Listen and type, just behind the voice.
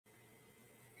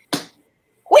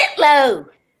Whitlow.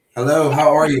 Hello,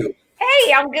 how are you?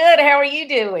 Hey, I'm good. How are you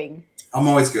doing? I'm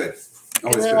always good.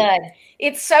 Always good.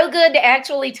 It's so good to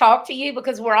actually talk to you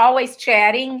because we're always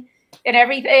chatting and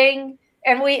everything.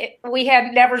 And we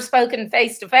had never spoken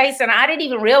face to face. And I didn't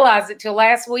even realize it till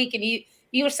last week. And you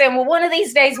were saying, well, one of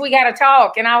these days we got to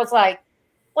talk. And I was like,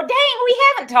 well, dang, we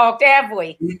haven't talked, have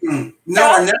we? No,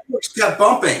 our networks kept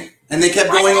bumping and they kept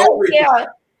going over each other.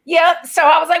 Yeah. So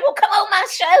I was like, well, come on my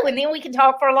show and then we can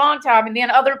talk for a long time. And then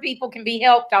other people can be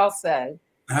helped also.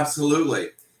 Absolutely.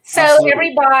 So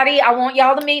everybody, I want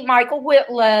y'all to meet Michael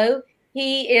Whitlow.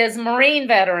 He is a Marine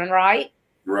veteran, right?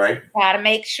 Right. Got to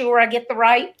make sure I get the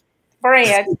right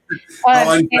brand.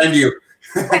 I'll unfriend you.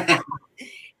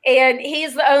 And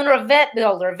he's the owner of Vet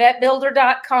Builder,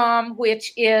 vetbuilder.com,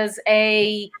 which is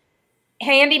a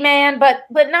handyman, but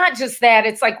not just that.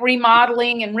 It's like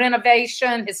remodeling and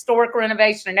renovation, historic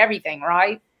renovation and everything,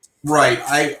 right? Right.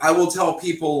 I will tell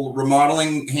people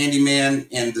remodeling, handyman,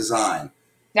 and design.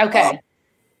 Okay.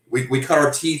 We cut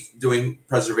our teeth doing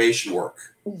preservation work.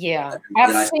 Yeah.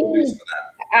 I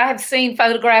have seen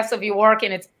photographs of your work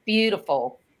and it's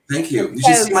beautiful. Thank you.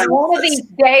 So one of these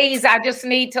days, I just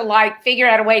need to like figure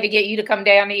out a way to get you to come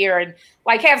down here and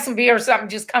like have some beer or something.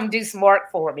 Just come do some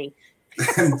work for me.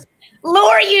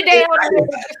 Lure you down.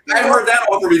 I've heard that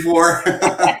offer before.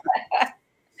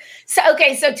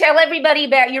 So tell everybody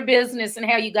about your business and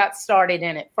how you got started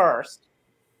in it first.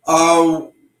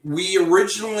 Our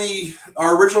original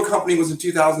company was in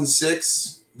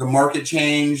 2006. The market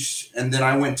changed, and then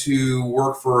I went to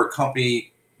work for a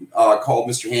company called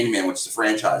Mr. Handyman, which is a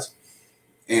franchise,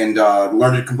 and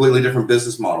learned a completely different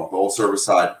business model, the whole service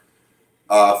side.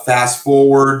 Fast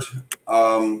forward,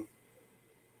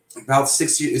 about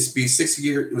 6 years,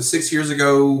 it was 6 years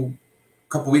ago, a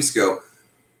couple weeks ago,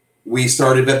 we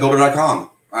started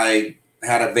vetbuilder.com. I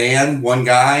had a van, one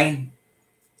guy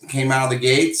came out of the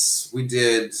gates. We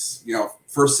did,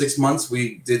 first 6 months,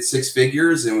 we did 6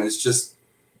 figures, and it's just.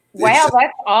 Wow,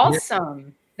 that's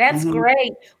awesome. That's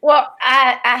great. Well,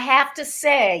 I have to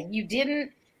say, you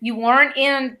weren't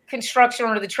in construction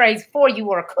or the trades before. You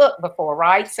were a cook before,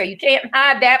 right? So you can't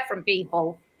hide that from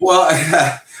people. Well,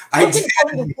 I did.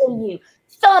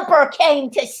 Thumper came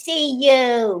to see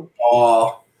you.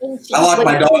 Oh, I locked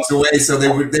my dogs away so they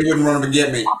wouldn't run up and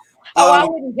get me. I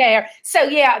wouldn't care. So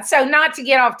yeah, so not to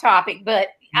get off topic, but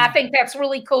I think that's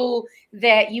really cool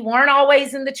that you weren't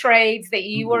always in the trades, that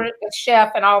you were a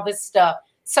chef and all this stuff.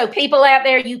 So people out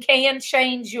there, you can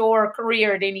change your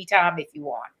career at any time if you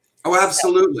want. Oh,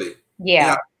 absolutely. So,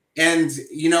 yeah. And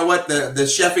you know what? The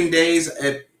chefing days,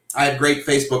 I had great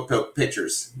Facebook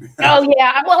pictures. Oh,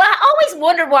 yeah. Well, I always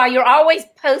wondered why you're always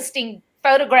posting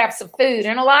photographs of food.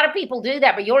 And a lot of people do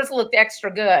that, but yours looked extra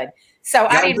good. So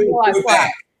I didn't realize why.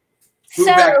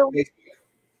 So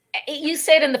you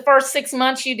said in the first 6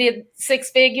 months you did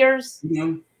 6 figures.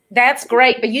 That's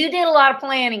great. But you did a lot of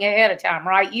planning ahead of time,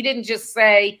 right? You didn't just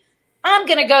say, I'm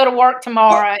going to go to work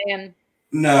tomorrow. And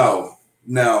No.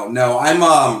 I'm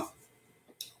a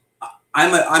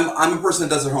person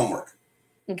that does their homework.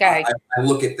 Okay. I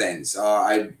look at things.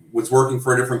 I was working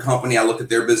for a different company. I looked at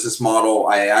their business model.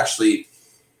 I actually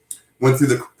went through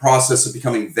the process of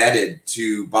becoming vetted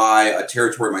to buy a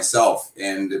territory myself.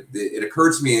 And it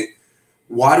occurred to me,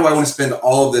 why do I want to spend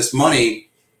all of this money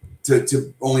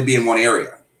to only be in one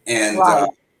area? And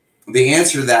the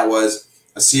answer to that was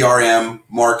a CRM,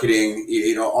 marketing,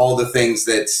 all the things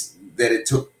that's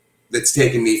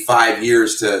taken me 5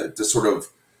 years to sort of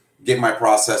get my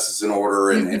processes in order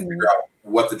and figure out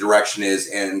what the direction is.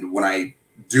 And when I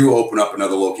do open up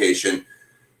another location,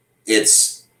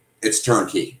 it's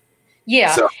turnkey.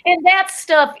 Yeah. So, and that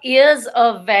stuff is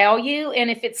of value. And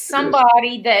if it's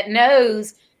somebody that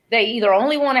knows they either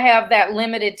only want to have that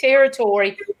limited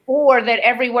territory or that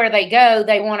everywhere they go,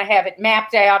 they want to have it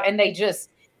mapped out and they just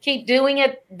keep doing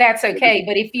it, that's okay.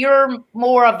 But if you're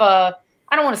more of a,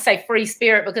 I don't want to say free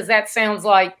spirit because that sounds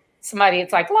like somebody,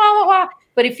 it's like, la, la, la.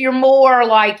 But if you're more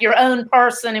like your own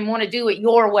person and want to do it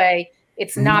your way,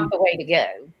 it's not the way to go.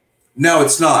 No,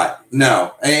 it's not.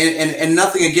 No. And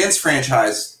nothing against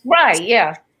franchise. Right.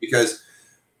 Yeah. Because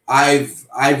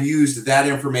I've used that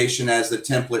information as the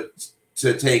template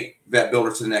to take Vet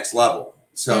Builder to the next level.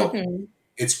 So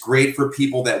it's great for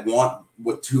people that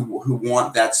who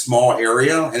want that small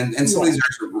area, and some of these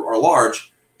are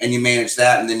large, and you manage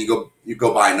that, and then you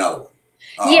go buy another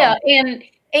one.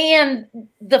 And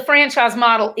the franchise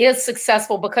model is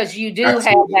successful because you do have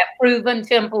that proven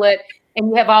template, and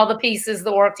you have all the pieces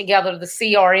that work together, the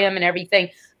CRM and everything.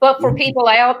 But for people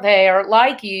out there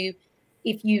like you,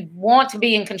 if you want to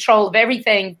be in control of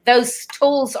everything, those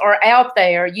tools are out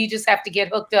there. You just have to get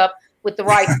hooked up with the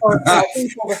right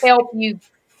people to help you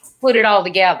put it all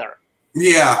together.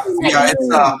 Yeah, it's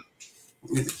a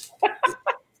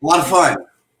lot of fun.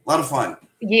 A lot of fun.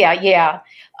 Yeah.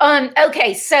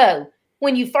 Okay, so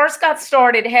when you first got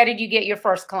started, how did you get your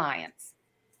first clients?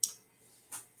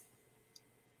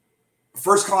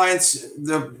 First clients,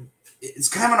 it's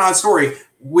kind of an odd story.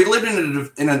 We lived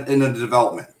in a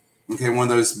development. Okay, one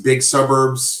of those big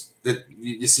suburbs that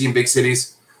you see in big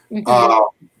cities.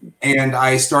 And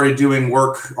I started doing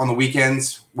work on the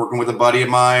weekends, working with a buddy of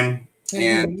mine,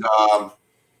 and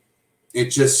it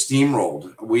just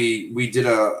steamrolled. We did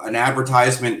an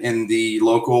advertisement in the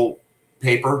local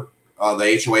paper,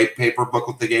 the HOA paper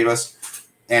booklet they gave us,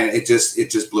 and it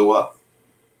just blew up.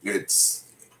 It's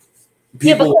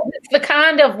people. Yeah, because it's the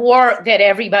kind of work that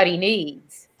everybody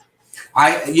needs.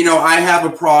 I have a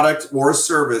product or a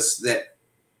service that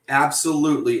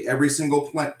absolutely every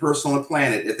single person on the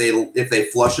planet, if they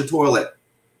flush a toilet,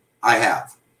 I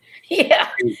have. Yeah.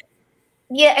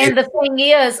 Yeah, and the thing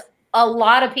is, a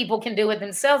lot of people can do it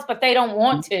themselves, but they don't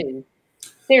want to.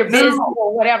 They're busy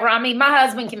or whatever. I mean, my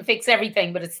husband can fix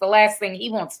everything, but it's the last thing he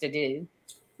wants to do.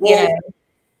 Well,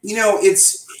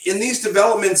 it's in these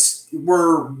developments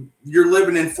where you're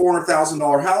living in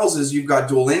 $400,000 houses. You've got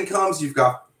dual incomes. You've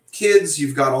got kids.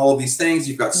 You've got all of these things.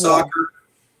 You've got soccer.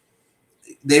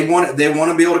 They want to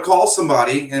be able to call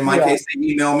somebody. In my case, they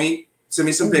email me, send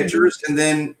me some pictures, and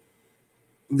then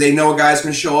they know a guy's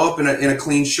going to show up in a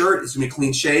clean shirt. He's going to be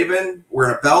clean shaven,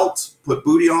 wearing a belt, put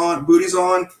booties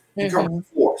on, and cover the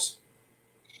floors.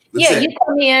 That's you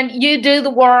come in, you do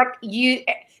the work, you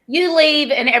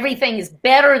leave, and everything is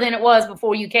better than it was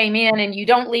before you came in, and you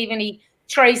don't leave any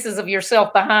traces of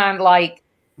yourself behind like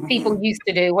people used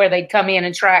to do, where they'd come in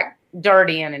and track dirt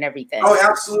in and everything. Oh,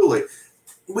 absolutely.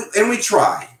 And we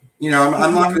try. I'm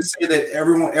not going to say that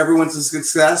everyone's a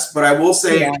success, but I will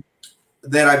say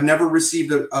that I've never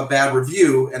received a bad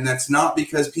review, and that's not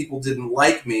because people didn't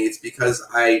like me. It's because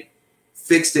I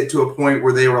fixed it to a point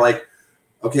where they were like,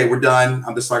 okay, we're done.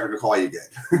 I'm just not going to call you again.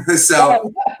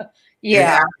 So it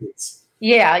happens.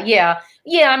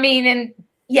 I mean, and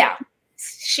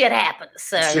shit happens.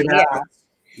 So shit happens.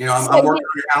 I'm working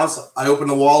on your house. I open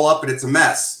the wall up and it's a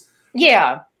mess.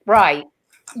 Yeah, right.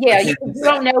 Yeah, you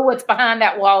don't know what's behind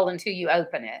that wall until you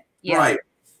open it. Yeah. Right.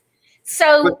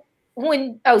 So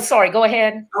sorry, go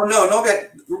ahead. Oh, no, okay.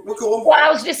 We're cool. Well,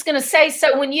 I was just going to say,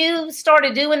 so when you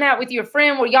started doing that with your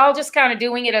friend, were y'all just kind of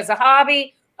doing it as a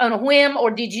hobby on a whim,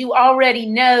 or did you already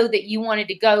know that you wanted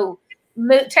to go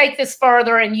take this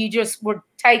further and you just were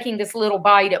taking this little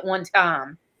bite at one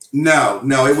time? No,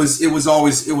 it was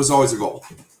always a goal.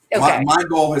 Okay. My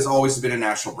goal has always been a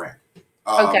national brand.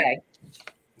 Okay.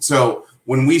 So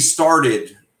when we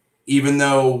started, even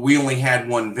though we only had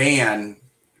one van,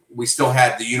 we still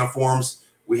had the uniforms.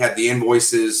 We had the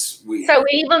invoices. So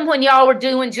even when y'all were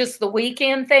doing just the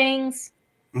weekend things,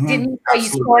 didn't you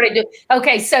started to?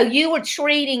 Okay, so you were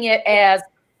treating it as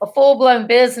a full-blown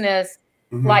business,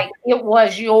 like it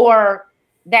was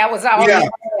that was all you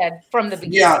had from the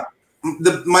beginning. Yeah,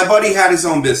 my buddy had his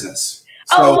own business.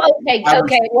 So okay,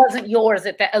 it wasn't yours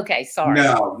at that. Okay, sorry.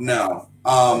 No.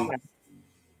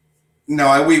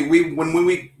 No,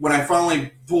 when I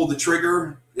finally pulled the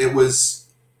trigger, it was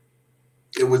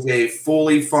a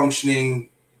fully functioning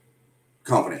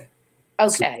company.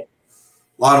 Okay. So,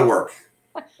 a lot of work.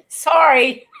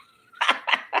 Sorry.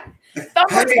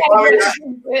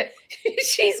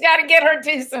 She's got to get her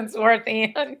 2 cents worth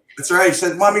in. That's right. She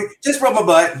said, "Mommy, just rub my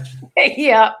butt."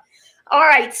 Yeah. All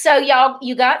right. So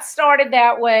you got started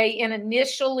that way, and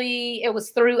initially it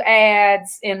was through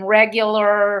ads and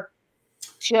regular,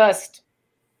 just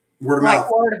word of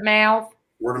mouth. Word of mouth.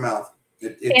 Word of mouth.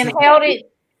 And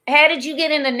how did you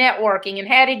get into networking, and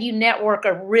how did you network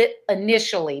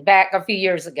initially back a few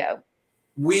years ago?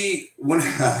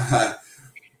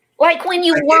 Like when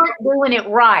you weren't doing it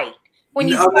right, when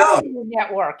you were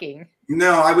networking.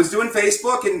 No, I was doing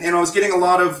Facebook and I was getting a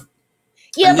lot of.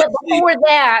 Yeah, but before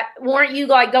that, weren't you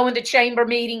like going to chamber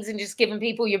meetings and just giving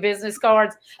people your business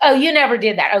cards? Oh, you never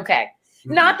did that. Okay.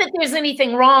 Not that there's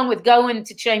anything wrong with going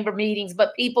to chamber meetings,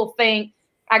 but people think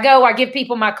I give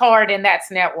people my card and that's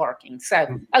networking.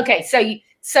 So, okay.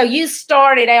 So you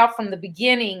started out from the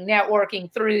beginning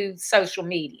networking through social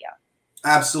media.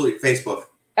 Absolutely. Facebook.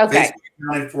 Okay. Facebook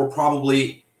accounted for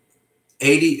probably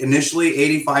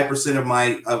 85%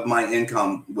 of my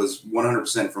income was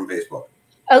 100% from Facebook.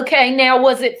 Okay. Now,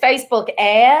 was it Facebook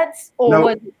ads or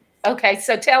was it, okay.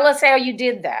 So tell us how you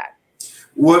did that.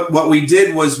 What we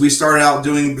did was we started out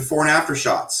doing before and after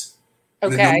shots.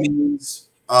 Okay.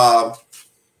 A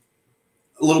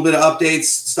little bit of updates,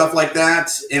 stuff like that,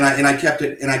 and I kept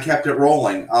it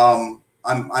rolling.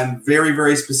 I'm very,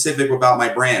 very specific about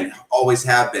my brand. Always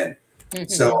have been.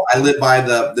 So I live by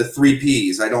the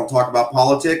 3 Ps. I don't talk about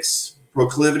politics,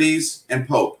 proclivities, and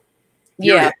Pope.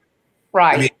 Period. Yeah.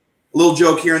 Right. I mean, a little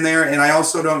joke here and there. And I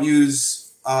also don't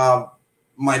use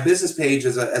my business page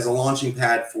as a launching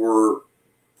pad for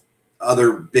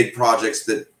other big projects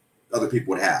that other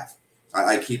people would have.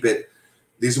 I keep it.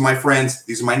 These are my friends.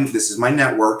 This is my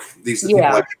network. These are the people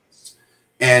I trust.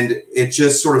 And it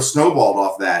just sort of snowballed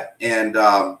off that. And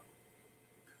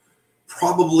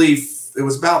probably it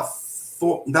was about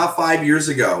 5 years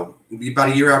ago, about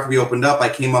a year after we opened up, I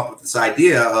came up with this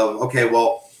idea of, okay,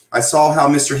 well, I saw how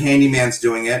Mr. Handyman's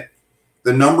doing it.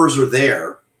 The numbers are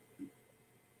there.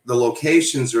 The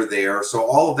locations are there. So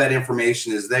all of that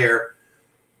information is there.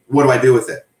 What do I do with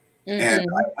it? And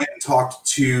I went and talked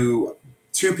to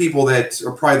 2 people that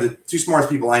are probably the 2 smartest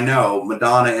people I know,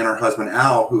 Madonna and her husband,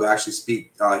 Al, who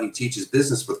actually he teaches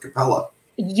business with Capella.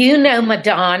 You know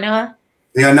Madonna?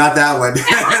 Yeah, not that one. This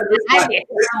is my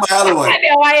other one. I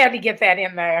know, I had to get that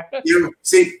in there. You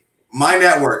see, my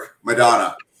network,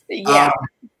 Madonna. Yeah.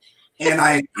 And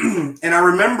I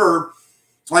remember,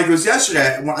 like it was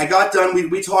yesterday, when I got done,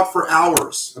 we talked for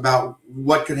hours about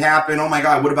what could happen. Oh my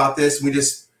God, what about this?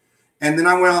 And then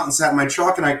I went out and sat in my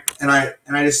truck, and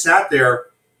I just sat there,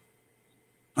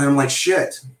 and I'm like,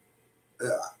 shit,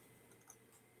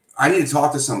 I need to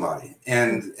talk to somebody,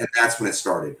 and that's when it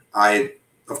started.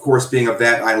 Of course, being a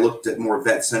vet, I looked at more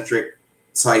vet-centric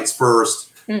sites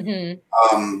first,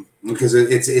 because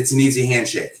it's an easy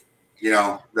handshake, you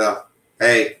know.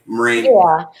 Hey, Marine.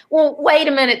 Yeah. Well, wait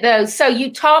a minute though. So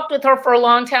you talked with her for a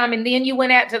long time, and then you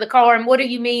went out to the car. And what do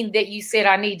you mean that you said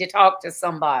I need to talk to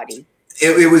somebody?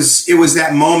 It was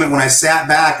that moment when I sat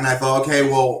back and I thought, okay,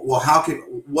 well,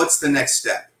 what's the next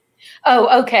step?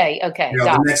 Oh, okay. You know,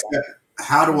 the next step.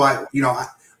 How do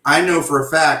I know for a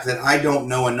fact that I don't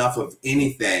know enough of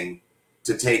anything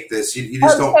to take this. You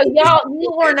just don't. So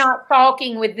you were not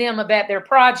talking with them about their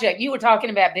project. You were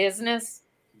talking about business?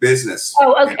 Business.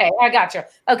 Oh, okay. I got you.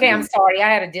 Okay, I'm sorry. I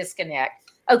had a disconnect.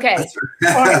 Okay.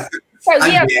 All right. So,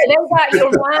 yeah, so they got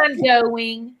your line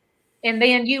going, and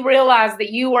then you realized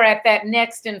that you were at that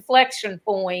next inflection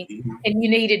point, and you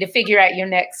needed to figure out your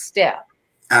next step.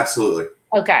 Absolutely.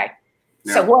 Okay.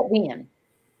 Yeah. So what then?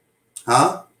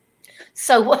 Huh?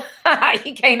 So what?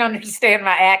 You can't understand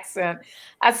my accent.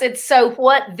 I said, so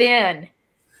what then?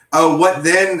 Oh, what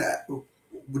then?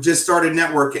 We just started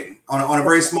networking on a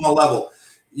very small level.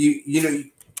 You know,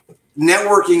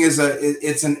 networking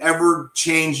it's an ever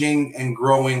changing and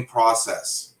growing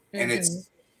process, and I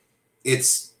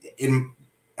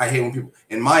hate when people,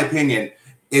 in my opinion,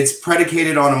 it's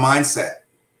predicated on a mindset.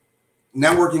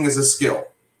 Networking is a skill,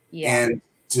 and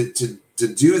to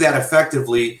do that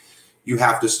effectively, you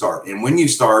have to start. And when you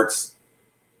start,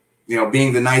 you know,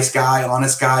 being the nice guy,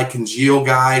 honest guy, congeal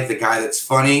guy, the guy that's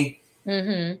funny,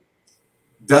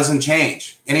 doesn't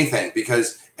change anything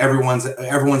because everyone's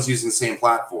using the same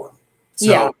platform.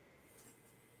 So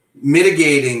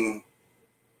mitigating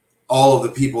all of the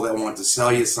people that want to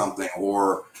sell you something,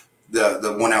 or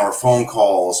the 1 hour phone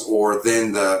calls, or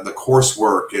then the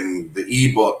coursework and the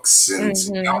ebooks, and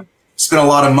you know, spend a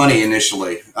lot of money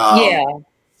initially.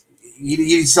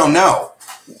 You just don't know.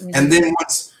 And then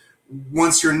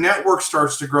once your network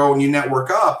starts to grow and you network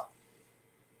up,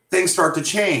 things start to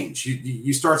change.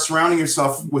 You start surrounding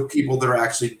yourself with people that are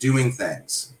actually doing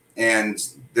things. And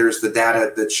there's the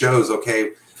data that shows,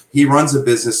 okay, he runs a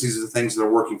business. These are the things that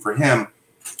are working for him.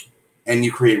 And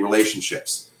you create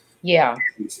relationships. Yeah.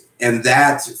 And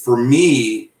that, for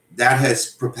me, that has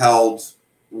propelled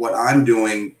what I'm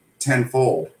doing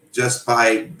tenfold, just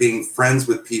by being friends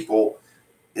with people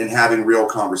and having real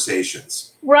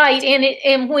conversations. Right.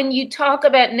 And when you talk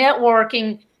about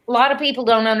networking, a lot of people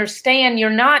don't understand you're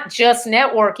not just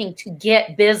networking to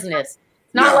get business.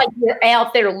 It's not like you're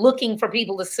out there looking for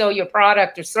people to sell your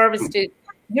product or service to.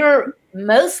 You're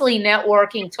mostly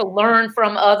networking to learn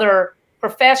from other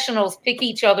professionals, pick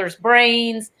each other's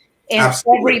brains, and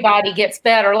everybody gets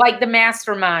better, like the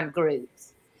mastermind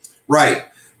groups. Right.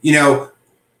 You know,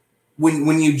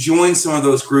 when you join some of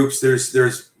those groups,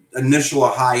 there's initial a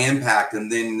high impact,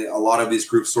 and then a lot of these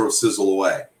groups sort of sizzle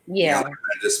away. Yeah. You know,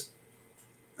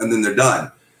 and then they're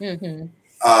done.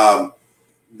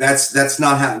 That's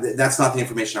not the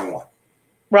information I want.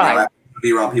 Right. You know, I want to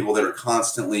be around people that are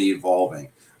constantly evolving.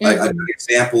 A good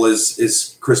example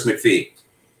is Chris McPhee.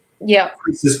 Yeah.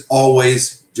 Chris is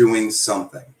always doing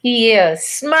something. He is.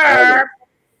 Smurf.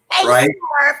 Right?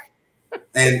 Smurf.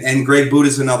 And Greg Boot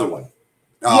is another one.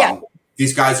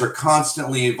 These guys are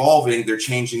constantly evolving. They're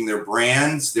changing their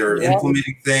brands. They're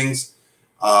implementing things.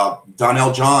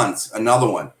 Donnell Johns, another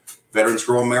one. Veterans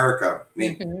Grow America. I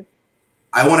mean, Mm-hmm.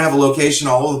 I want to have a location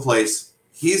all over the place.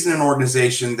 He's in an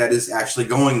organization that is actually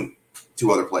going to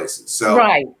other places. So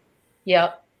right.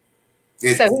 Yep.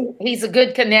 So he's a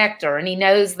good connector, and he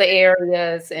knows the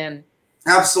areas, and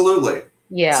absolutely.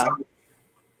 yeah. So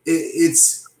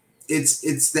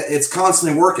it's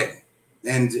constantly working.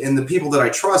 And the people that I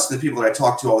trust, the people that I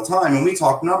talk to all the time, and we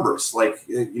talk numbers, like,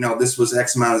 you know, this was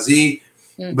X amount of Z.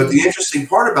 Mm-hmm. But the interesting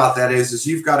part about that is if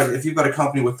you've got a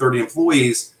company with 30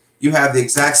 employees, you have the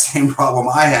exact same problem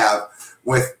I have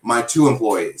with my 2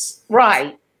 employees.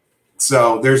 Right.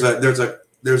 So there's a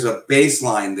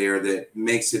baseline there that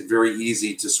makes it very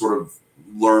easy to sort of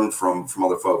learn from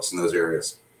other folks in those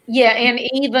areas. Yeah, and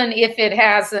even if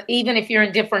you're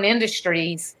in different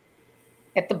industries,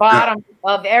 at the bottom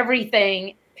of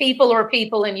everything, people are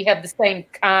people, and you have the same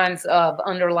kinds of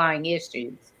underlying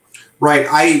issues. Right.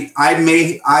 I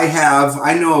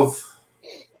know of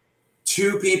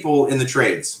 2 people in the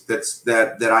trades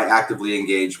that I actively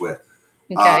engage with.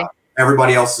 Okay.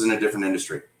 Everybody else is in a different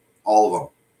industry. All of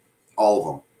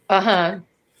them. Uh-huh.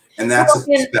 And that's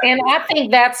and I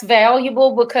think that's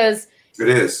valuable, because it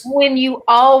is. When you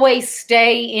always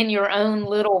stay in your own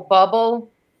little bubble,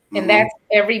 and that's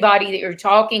everybody that you're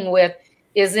talking with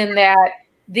is in that,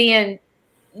 then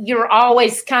you're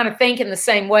always kind of thinking the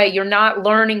same way. You're not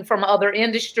learning from other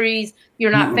industries.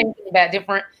 You're not thinking about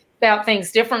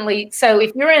things differently. So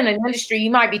if you're in an industry,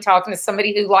 you might be talking to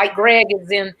somebody who, like Greg,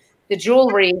 is in the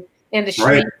jewelry industry.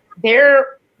 Right.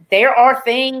 There are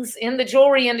things in the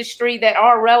jewelry industry that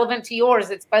are relevant to yours.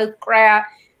 It's both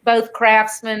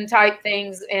craftsman type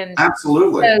things, and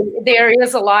absolutely, so there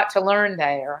is a lot to learn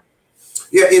there.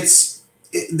 Yeah,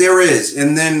 there is.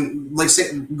 And then, like,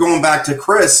 say, going back to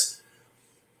Chris,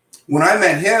 when I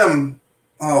met him,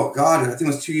 oh God, I think it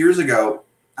was 2 years ago,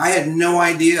 I had no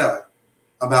idea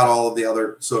about all of the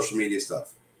other social media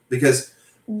stuff, because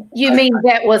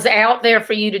that was out there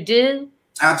for you to do?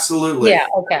 Absolutely. Yeah.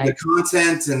 Okay. The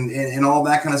content and all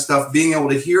that kind of stuff, being able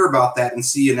to hear about that and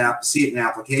see it in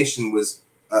application was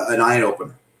an eye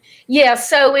opener. Yeah.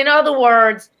 So in other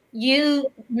words, you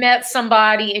met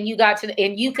somebody and you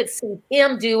could see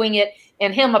him doing it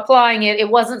and him applying it. It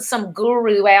wasn't some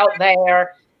guru out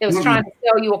there that was trying to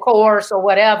sell you a course or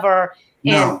whatever.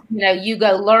 And, you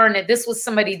go learn it. This was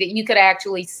somebody that you could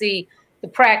actually see the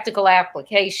practical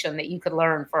application that you could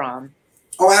learn from.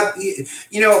 Oh,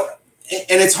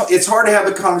 and it's hard to have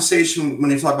a conversation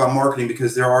when you talk about marketing,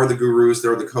 because there are the gurus,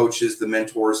 there are the coaches, the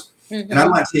mentors, and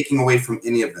I'm not taking away from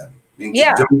any of them. I mean,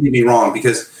 don't get me wrong,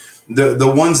 because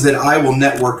the ones that I will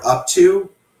network up to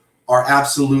are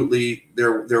absolutely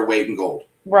their weight in gold.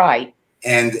 Right.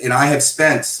 And I have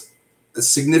spent a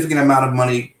significant amount of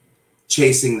money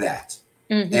chasing that.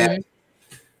 And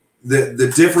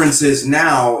the difference is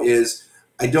now is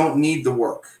I don't need the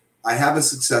work. I have a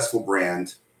successful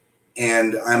brand,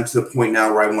 and I'm to the point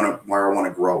now where I want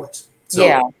to grow it.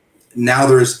 So now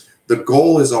the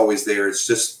goal is always there. It's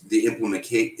just the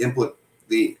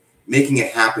making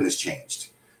it happen has changed.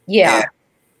 Yeah. And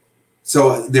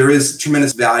so there is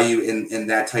tremendous value in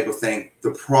that type of thing.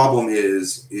 The problem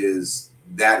is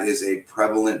that is a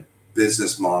prevalent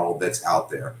business model that's out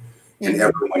there, and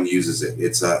everyone uses it.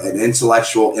 It's an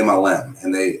intellectual MLM,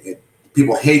 and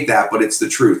people hate that, but it's the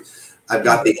truth. I've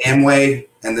got the Amway,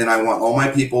 and then I want all my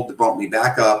people to bump me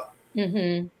back up.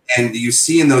 And you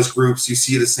see in those groups, you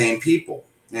see the same people,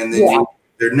 and then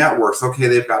their networks. Okay,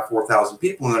 they've got 4,000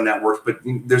 people in their networks, but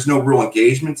there's no real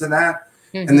engagement to that,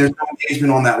 and there's no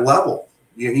engagement on that level.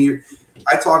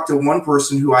 I talked to one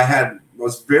person who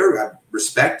was very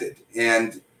respected,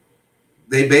 and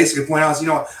they basically point out,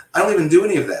 I don't even do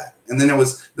any of that. And then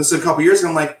this was a couple years ago.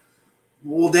 I'm like,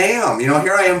 well, damn, here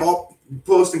I am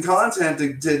posting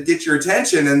content to get your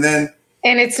attention, and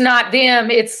it's not them.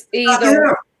 It's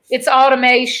either it's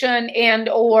automation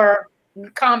or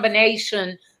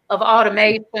combination of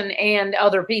automation and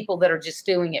other people that are just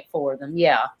doing it for them.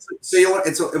 Yeah. So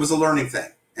it was a learning thing,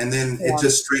 and then it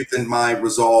just strengthened my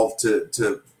resolve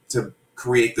to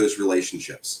create those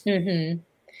relationships.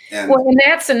 And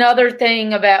that's another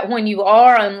thing about when you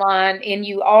are online and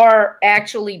you are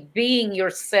actually being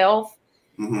yourself.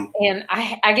 And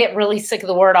I get really sick of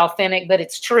the word authentic, but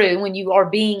it's true. When you are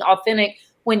being authentic,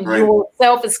 when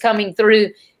yourself is coming through,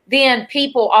 then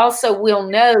people also will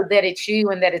know that it's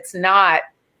you and that it's not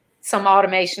some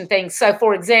automation thing. So,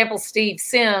 for example, Steve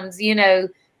Sims, who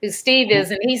Steve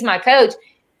is, and he's my coach.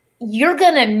 You're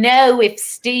going to know if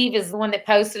Steve is the one that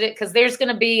posted it, because there's going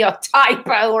to be a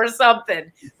typo or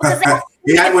something.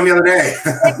 He had one the other day.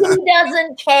 He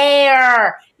doesn't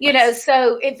care,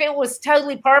 so if it was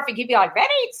totally perfect, he'd be like, that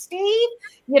ain't Steve,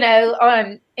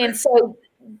 and so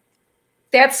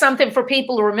that's something for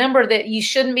people to remember, that you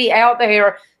shouldn't be out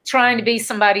there trying to be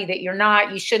somebody that you're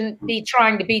not. You shouldn't be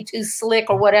trying to be too slick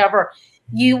or whatever.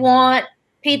 You want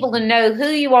people to know who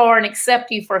you are and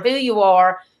accept you for who you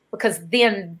are, because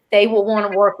then they will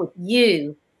want to work with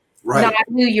you, right, not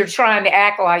who you're trying to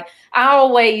act like. I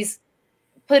always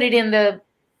put it in the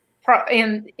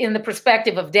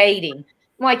perspective of dating.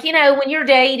 Like, you know, when you're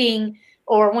dating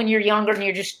or when you're younger and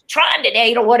you're just trying to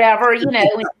date or whatever, you know,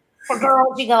 for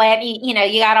girls, you go out, you know,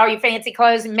 you got all your fancy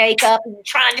clothes and makeup and you're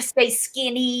trying to stay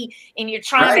skinny and you're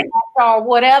trying to act all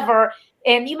whatever.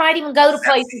 And you might even go to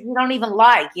places you don't even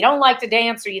like. You don't like to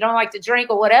dance or you don't like to drink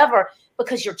or whatever,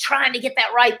 because you're trying to get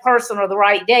that right person or the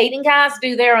right date. And guys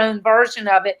do their own version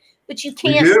of it, but you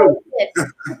can't fake it.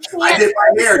 I did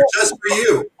my hair just for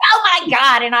you. Oh my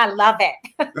God, and I love it.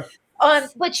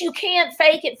 But you can't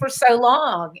fake it for so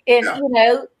long. And you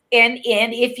know, and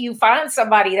if you find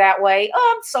somebody that way,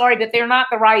 oh, I'm sorry, but they're not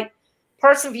the right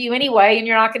person for you anyway, and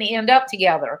you're not going to end up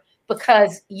together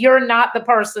because you're not the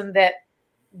person that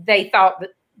they thought that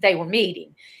they were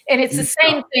meeting. And it's the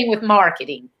same thing with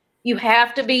marketing. You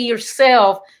have to be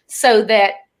yourself so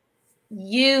that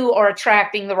you are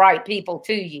attracting the right people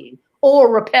to you,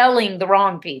 or repelling the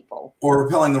wrong people. You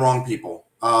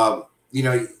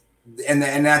know,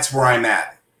 and that's where I'm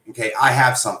at. Okay, I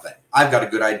have something. I've got a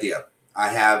good idea. I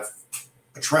have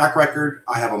a track record.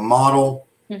 I have a model.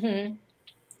 Mm-hmm.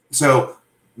 So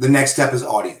the next step is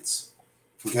audience.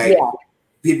 Okay,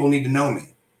 people need to know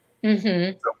me.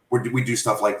 Mm-hmm. So we do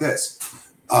stuff like this,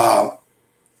 and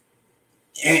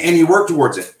you work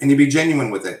towards it, and you be genuine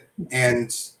with it.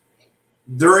 And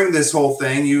during this whole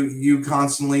thing, you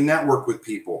constantly network with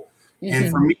people. Mm-hmm. And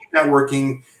for me,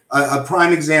 networking, a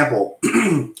prime example,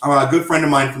 a good friend of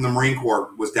mine from the Marine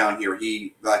Corps was down here.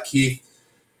 Keith,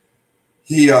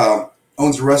 he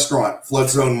owns a restaurant, Flood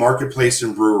Zone Marketplace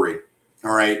and Brewery.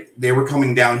 All right, they were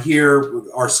coming down here.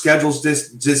 Our schedules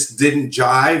just didn't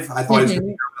jive. I thought it was going to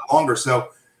be a bit longer. So,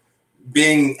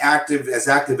 being active as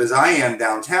I am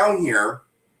downtown here,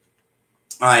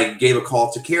 I gave a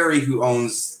call to Carrie, who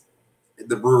owns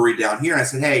the brewery down here, and I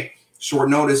said, "Hey, short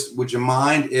notice, would you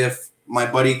mind if my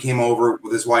buddy came over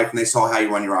with his wife and they saw how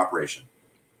you run your operation?"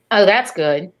 Oh, that's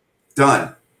good.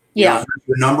 Done. Yeah.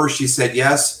 The number, she said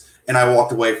yes, and I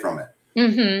walked away from it.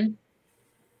 Mm-hmm.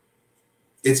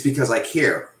 It's because I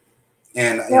care,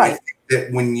 and I think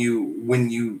that when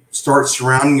you start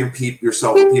surrounding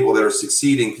yourself with people that are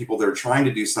succeeding, people that are trying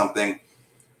to do something,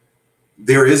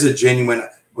 there is a genuine,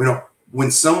 you know,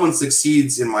 when someone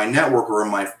succeeds in my network or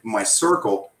in my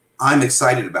circle, I'm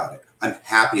excited about it. I'm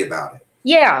happy about it.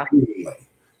 Yeah.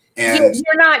 And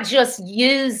you're not just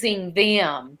using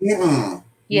them.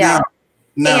 Yeah.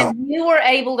 No. And you were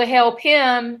able to help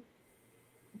him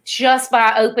just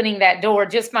by opening that door,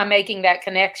 just by making that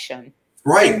connection.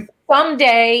 Right. And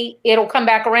someday it'll come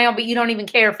back around, but you don't even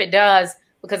care if it does,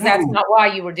 because that's not why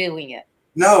you were doing it.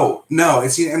 No.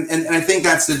 It's, and I think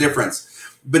that's the difference.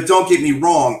 But don't get me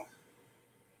wrong.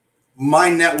 My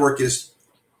network is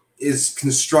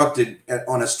constructed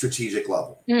on a strategic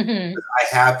level. Mm-hmm.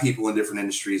 I have people in different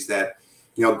industries that,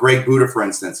 you know, Greg Buddha, for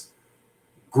instance.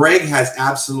 Greg has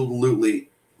absolutely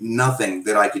nothing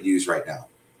that I could use right now.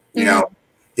 You know,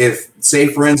 if, say,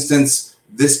 for instance,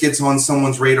 this gets on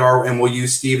someone's radar, and we'll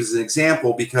use Steve as an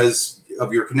example because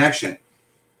of your connection.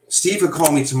 Steve could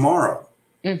call me tomorrow.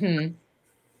 Mm-hmm.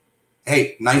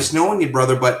 Hey, nice knowing you,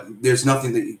 brother, but there's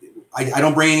nothing that I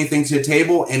don't bring anything to the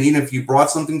table. And even if you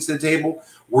brought something to the table,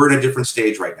 we're in a different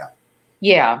stage right now.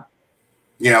 Yeah.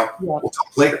 You know, we'll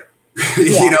talk later.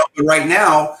 You know, but right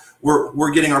now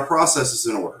we're getting our processes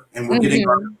in order, and we're getting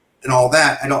our, and all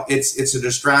that. It's a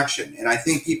distraction. And I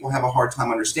think people have a hard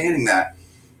time understanding that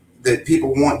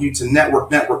people want you to network.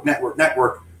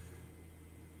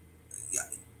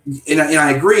 And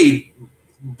I agree.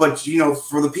 But, you know,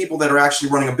 for the people that are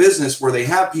actually running a business where they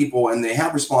have people and they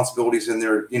have responsibilities and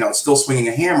they're, you know, still swinging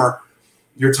a hammer,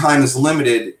 your time is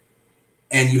limited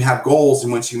and you have goals.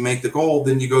 And once you make the goal,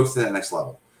 then you go to the next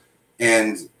level.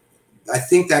 And I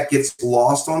think that gets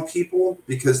lost on people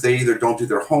because they either don't do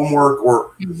their homework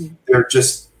or they're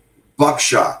just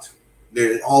buckshot.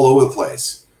 They're all over the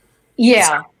place.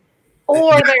 Yeah.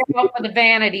 Or they're out for the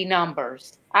vanity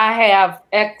numbers. I have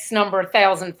X number of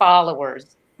thousand followers.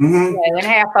 You know, and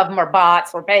half of them are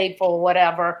bots or paid for,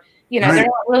 whatever. You know, they're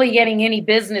not really getting any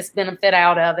business benefit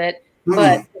out of it,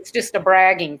 but it's just a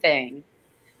bragging thing.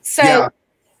 So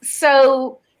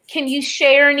can you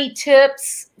share any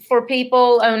tips for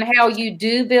people on how you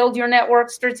do build your network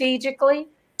strategically?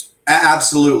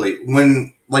 Absolutely.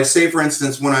 Like, say, for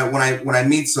instance, when I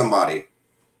meet somebody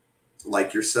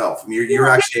like yourself, you're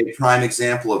actually a prime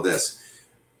example of this.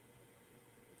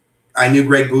 I knew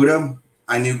Greg Buddha.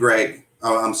 I knew Greg.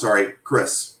 Oh, I'm sorry,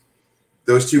 Chris.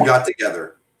 Those two got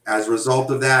together. As a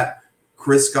result of that,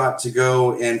 Chris got to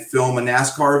go and film a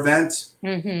NASCAR event.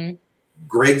 Mm-hmm.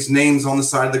 Greg's name's on the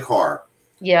side of the car.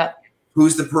 Yeah.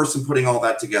 Who's the person putting all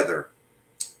that together?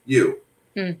 You.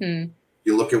 Mm-hmm.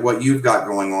 You look at what you've got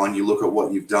going on. You look at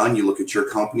what you've done. You look at your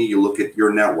company. You look at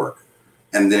your network.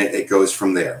 And then it goes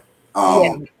from there.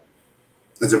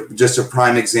 As just a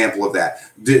prime example of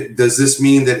that. Does this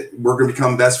mean that we're going to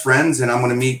become best friends and I'm going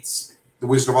to meet the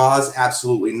Wizard of Oz?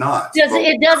 Absolutely not.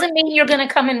 It doesn't mean you're going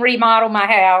to come and remodel my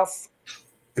house.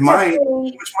 Which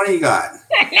one you got?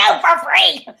 No, for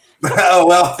free. Oh,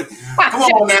 well, come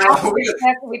on now.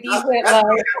 With you, Whitlow.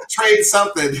 Trade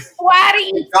something. Why do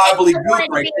you godly want goop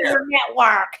to right be there. your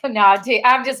network? No, dude,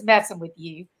 I'm just messing with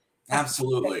you.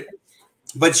 Absolutely.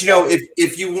 But, you know,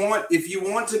 if you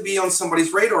want to be on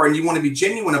somebody's radar and you want to be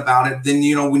genuine about it, then,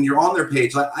 you know, when you're on their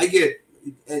page, like I get,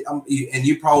 and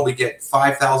you probably get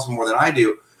 5,000 more than I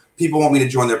do, people want me to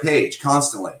join their page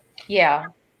constantly. Yeah.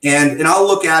 And I'll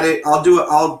look at it,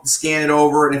 I'll scan it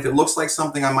over, and if it looks like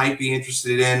something I might be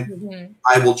interested in,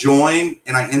 I will join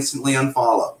and I instantly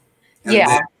unfollow. And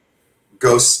then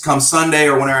come Sunday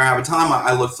or whenever I have a time,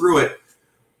 I look through it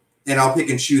and I'll pick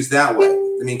and choose that way.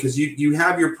 I mean, because you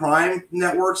have your prime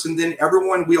networks, and then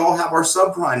we all have our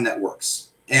subprime networks.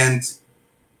 And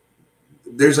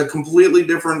there's a completely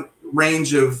different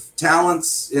range of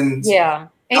talents and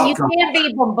and you can't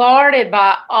be bombarded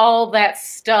by all that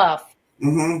stuff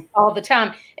all the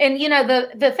time. And you know,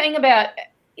 the thing about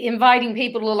inviting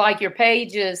people to like your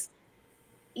page is,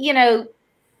 you know,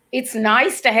 it's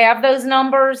nice to have those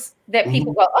numbers that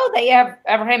people go, oh, they have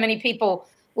ever how many people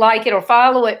like it or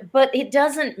follow it, but it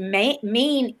doesn't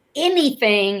mean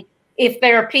anything if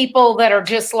there are people that are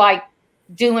just like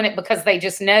doing it because they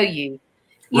just know you.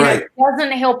 You know, it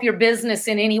doesn't help your business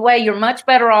in any way. You're much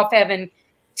better off having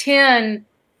 10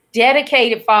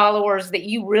 dedicated followers that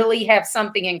you really have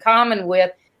something in common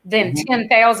with than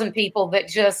 10,000 people that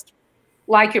just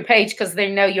like your page because they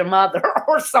know your mother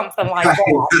or something like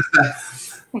that.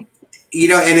 You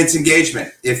know, and it's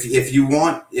engagement. If you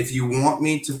want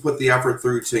me to put the effort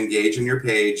through to engage in your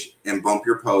page and bump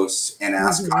your posts and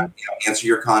ask, answer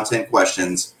your content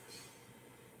questions,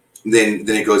 then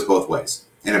it goes both ways.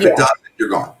 And if it doesn't, you're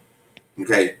gone.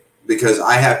 Okay, because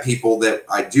I have people that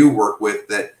I do work with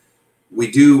that we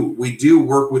do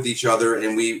work with each other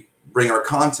and we bring our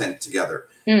content together.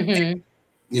 And,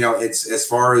 you know, it's as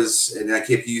far as, and I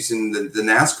keep using the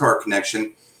NASCAR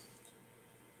connection.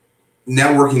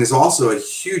 Networking is also a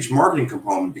huge marketing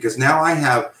component because now I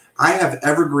have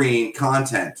evergreen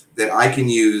content that I can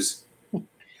use.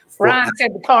 Ryan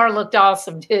said the car looked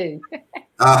awesome too.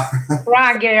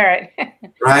 Ryan Garrett.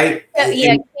 Right?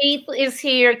 Yeah, Keith is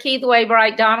here. Keith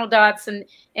Waybright, Donald Dodson,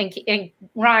 and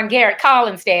Ryan Garrett,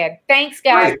 Colin's dad. Thanks,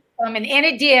 guys, for coming. And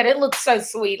it did. It looked so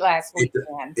sweet last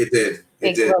weekend. It did.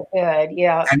 It looked good.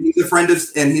 Yeah. And he's a friend of,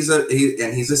 and he's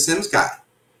a Sims guy.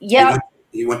 Yeah.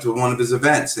 He went to one of his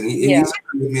events, and he's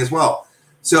with me as well.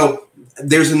 So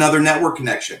there's another network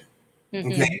connection.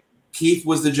 Okay. Keith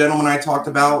was the gentleman I talked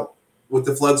about with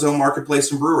the Flood Zone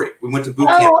Marketplace and Brewery. We went to boot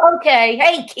camp. Oh, okay.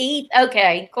 Hey, Keith.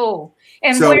 Okay, cool.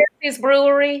 And where's his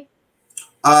brewery?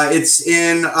 It's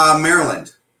in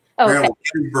Maryland. Okay. Maryland,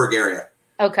 Gettysburg area.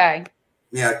 Okay.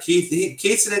 Yeah,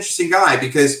 Keith's an interesting guy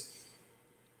because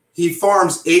he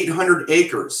farms 800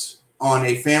 acres on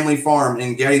a family farm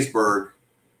in Gettysburg.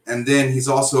 And then he's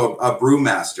also a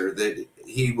brewmaster. That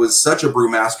he was such a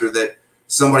brewmaster that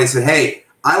somebody said, hey,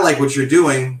 I like what you're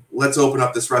doing. Let's open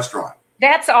up this restaurant.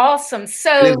 That's awesome.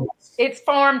 So it's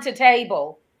farm to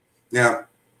table. Yeah.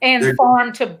 And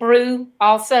farm to brew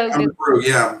also. Farm to brew,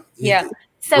 yeah. Yeah.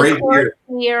 So Kurt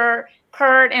here,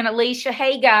 Kurt and Alicia,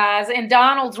 hey guys. And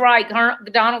Donald's right.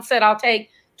 Donald said, I'll take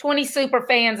 20 super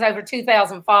fans over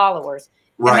 2,000 followers.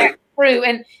 Right. True.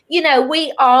 And, you know,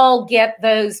 we all get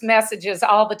those messages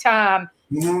all the time.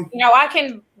 You know, I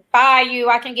can buy you,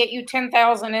 I can get you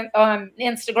 10,000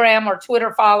 Instagram or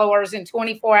Twitter followers in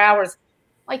 24 hours.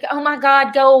 Like, oh my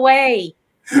God, go away.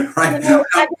 Right.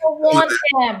 I don't want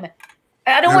them.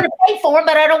 I don't want to pay for them,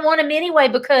 but I don't want them anyway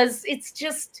because it's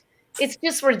just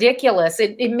ridiculous.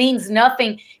 It means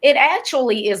nothing. It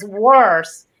actually is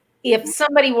worse if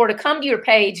somebody were to come to your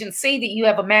page and see that you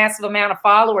have a massive amount of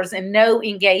followers and no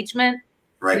engagement,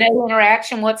 no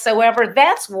interaction whatsoever.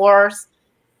 That's worse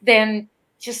than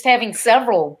just having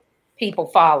several people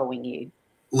following you.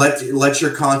 Let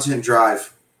your content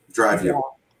drive you.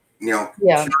 You know,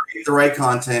 create the right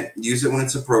content, use it when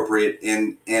it's appropriate,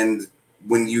 and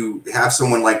when you have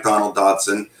someone like Donald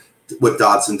Dodson with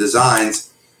Dodson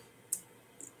Designs,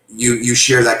 you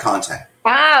share that content.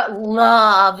 I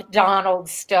love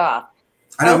Donald's stuff.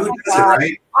 I know Oh who my does God. it,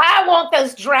 right? I want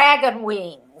those dragon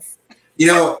wings. You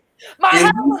know, My and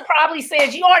husband probably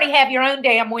says, you already have your own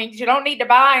damn wings. You don't need to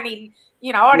buy any,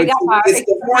 already got my. it's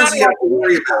the horns you have to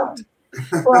worry about.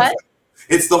 What?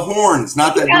 It's the horns,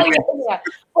 not that. Yeah.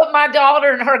 But my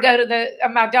daughter and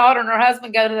her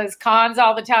husband go to those cons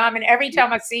all the time. And every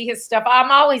time I see his stuff, I'm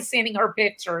always sending her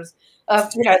pictures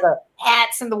of, the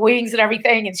hats and the wings and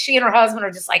everything. And she and her husband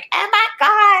are just like, oh my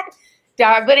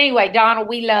God. But anyway, Donald,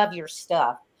 we love your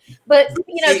stuff. But,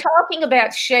 talking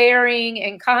about sharing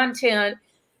and content,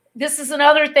 this is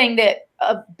another thing that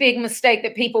a big mistake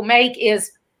that people make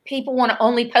is people want to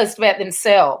only post about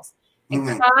themselves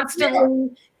and constantly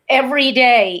every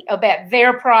day about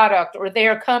their product or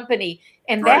their company.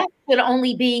 And that should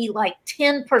only be like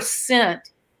 10%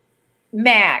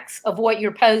 max of what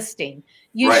you're posting.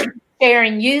 You should be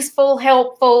sharing useful,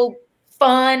 helpful,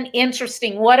 fun,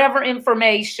 interesting, whatever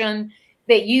information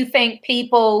that you think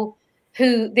people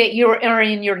that are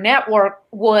in your network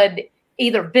would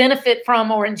either benefit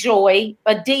from or enjoy,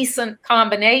 a decent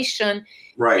combination.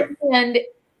 Right.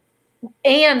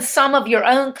 And some of your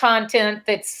own content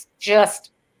that's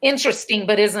just interesting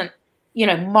but isn't,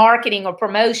 marketing or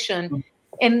promotion.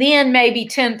 And then maybe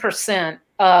 10%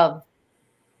 of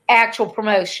actual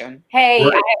promotion. Hey, I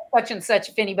have such and such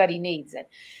if anybody needs it.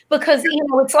 Because,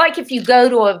 it's like if you go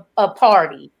to a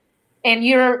party and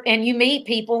you meet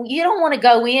people, you don't want to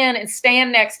go in and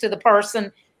stand next to the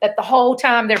person that the whole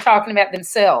time they're talking about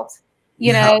themselves,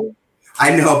 know?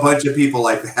 I know a bunch of people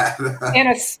like that.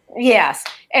 Yes.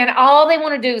 And all they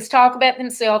want to do is talk about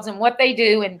themselves and what they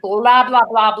do and blah, blah,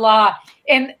 blah, blah.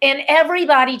 And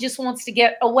everybody just wants to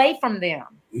get away from them.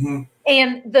 Mm-hmm.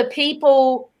 And the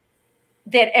people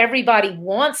that everybody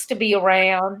wants to be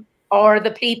around are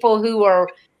the people who are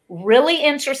really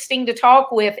interesting to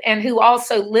talk with and who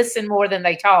also listen more than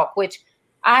they talk, which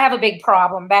I have a big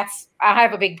problem. I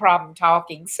have a big problem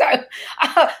talking. So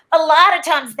a lot of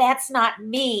times that's not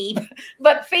me,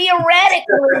 but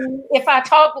theoretically, if I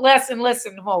talk less and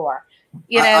listen more,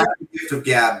 I have a gift of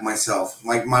gab myself.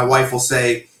 Like my wife will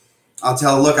say, I'll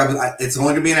tell her, look, it's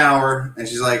only gonna be an hour. And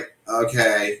she's like,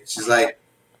 okay. She's like,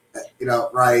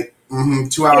 right. Mm-hmm.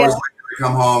 2 hours later I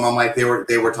come home. I'm like, they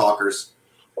were talkers.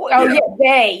 Oh,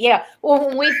 yeah. Well,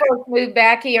 when we first moved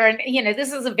back here, and,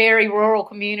 this is a very rural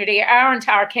community. Our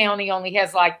entire county only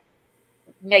has like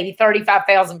maybe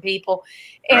 35,000 people.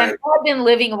 And I've been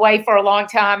living away for a long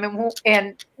time.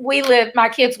 And my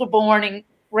kids were born and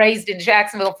raised in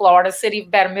Jacksonville, Florida, a city of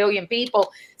about 1 million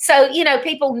people. So,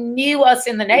 people knew us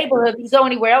in the neighborhood. You go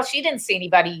anywhere else, you didn't see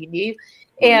anybody you knew.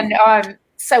 And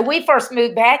so we first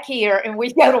moved back here and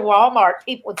we'd go to Walmart.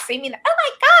 People would see me, oh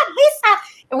my God, Lisa.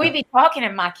 And we'd be talking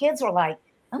and my kids were like,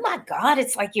 oh my God,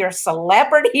 it's like you're a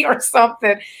celebrity or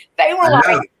something. They were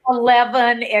like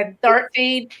 11 and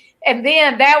 13. And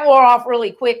then that wore off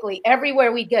really quickly.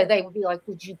 Everywhere we go, they would be like,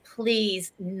 would you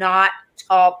please not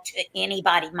talk to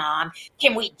anybody, Mom?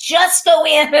 Can we just go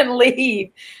in and leave?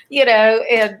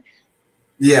 And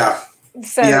yeah.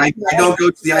 So I don't go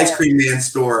to the ice cream man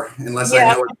store unless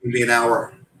I know it's going to be an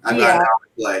hour. I've got an hour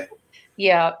to play.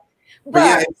 Yeah.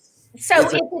 But so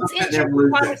if it's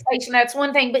interesting conversation, that's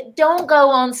one thing. But don't go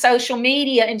on social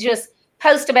media and just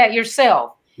post about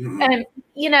yourself. Mm-hmm.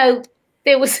 And,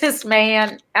 there was this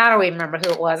man, I don't even remember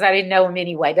who it was. I didn't know him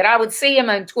anyway, but I would see him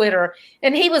on Twitter.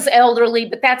 And he was elderly,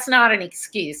 but that's not an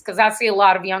excuse because I see a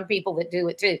lot of young people that do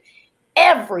it too.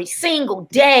 Every single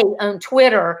day on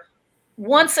Twitter,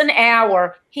 once an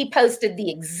hour, he posted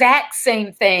the exact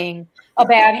same thing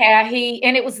about how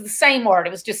and it was the same word.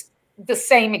 It was just the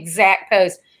same exact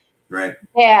post. Right.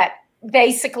 That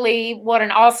basically what an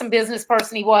awesome business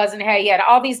person he was and how he had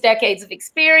all these decades of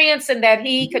experience and that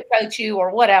he could coach you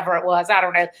or whatever it was. I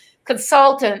don't know,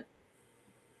 consultant.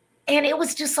 And it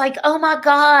was just like, oh my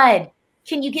God,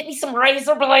 can you get me some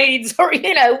razor blades or,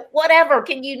 whatever?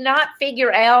 Can you not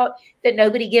figure out that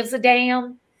nobody gives a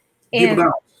damn? And people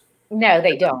don't. No,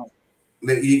 they don't.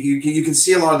 You can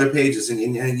see a lot of their pages and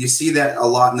you see that a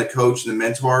lot in the coach and the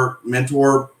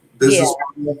mentor business.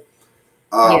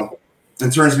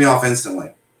 It turns me off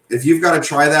instantly. If you've got to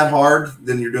try that hard,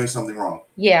 then you're doing something wrong.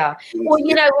 Yeah. Well,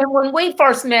 when we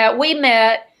first met, we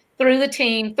met through the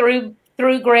team, through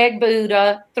Greg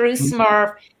Buddha, through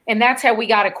Smurf, and that's how we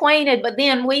got acquainted. But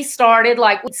then we started,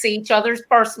 we'd see each other's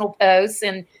personal posts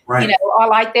and, I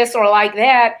like this or I like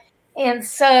that. And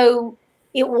so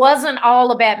it wasn't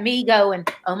all about me going,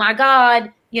 oh my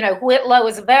God, Whitlow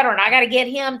is a veteran. I got to get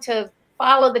him to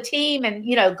follow the team and,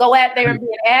 go out there and be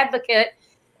an advocate.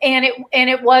 And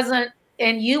it wasn't,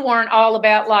 and you weren't all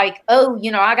about I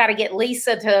got to get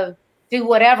Lisa to do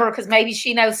whatever because maybe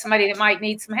she knows somebody that might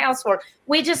need some housework.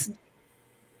 We just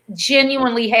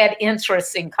genuinely had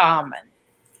interests in common.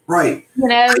 Right. You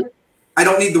know, I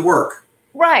don't need the work.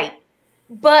 Right.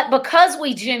 But because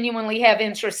we genuinely have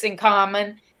interests in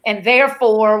common and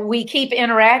therefore we keep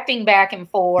interacting back and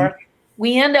forth,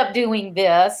 we end up doing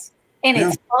this and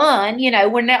it's fun. You know,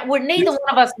 we're neither one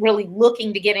of us really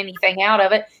looking to get anything out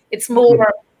of it. It's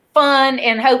more fun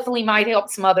and hopefully might help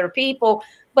some other people.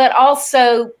 But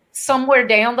also somewhere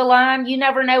down the line, you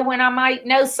never know when I might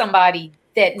know somebody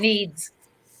that needs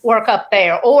work up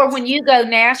there. Or when you go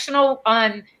national,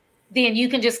 then you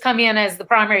can just come in as the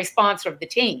primary sponsor of the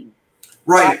team.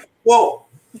 Right. Well,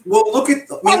 look at.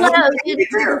 You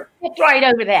skipped right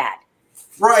over that.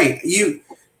 Right. You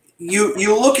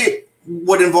look at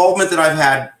what involvement that I've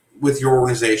had with your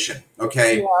organization.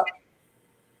 Okay. Yeah.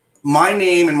 My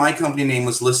name and my company name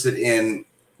was listed in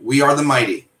We Are the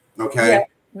Mighty. Okay. Yeah.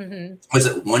 Mm-hmm. Was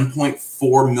it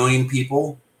 1.4 million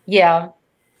people? Yeah.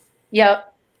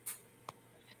 Yep.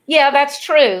 Yeah, that's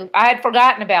true. I had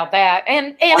forgotten about that.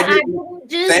 And I didn't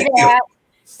do that.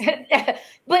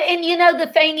 But you know, the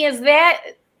thing is that,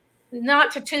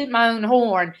 not to toot my own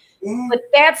horn, but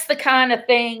that's the kind of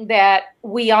thing that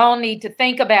we all need to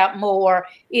think about more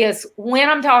is when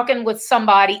I'm talking with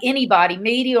somebody, anybody,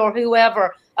 media or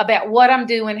whoever, about what I'm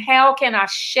doing, how can I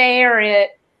share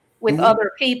it with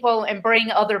other people and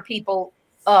bring other people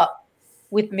up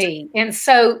with me? And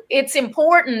so it's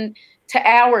important to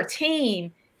our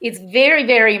team. It's very,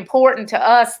 very important to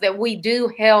us that we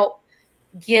do help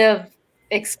give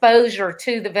exposure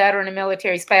to the veteran and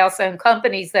military spouse-owned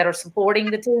companies that are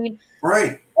supporting the team.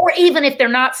 Right. Or even if they're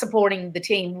not supporting the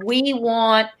team, we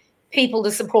want people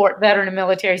to support veteran and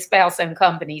military spouse-owned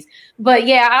companies. But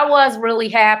yeah, I was really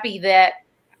happy that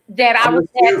I was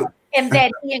there and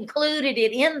that he included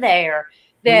it in there,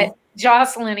 that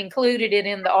Jocelyn included it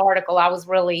in the article. I was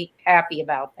really happy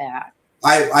about that.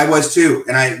 I was too.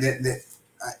 And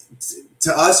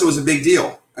to us, it was a big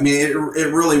deal. I mean, it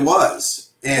really was.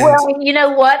 And well, you know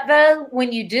what, though?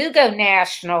 When you do go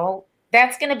national,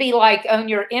 that's going to be like on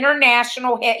your your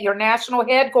national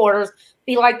headquarters,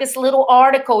 be like this little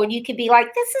article. And you could be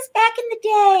like, this is back in the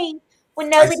day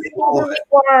when nobody knew who we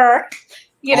were.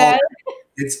 You know?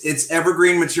 It's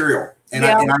evergreen material. And,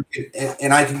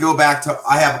 I can go back to,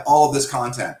 I have all of this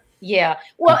content. Yeah.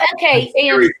 Well, okay. I'm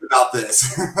serious about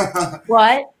this.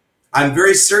 What? I'm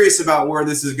very serious about where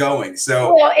this is going.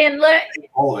 So, well, and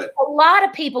all of it. A lot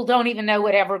of people don't even know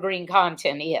what evergreen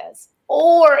content is,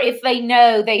 or if they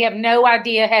know, they have no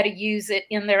idea how to use it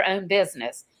in their own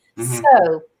business.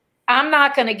 So I'm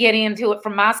not going to get into it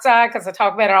from my side because I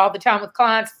talk about it all the time with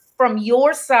clients. From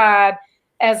your side,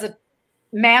 as a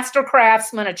master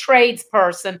craftsman, a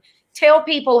tradesperson, tell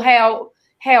people how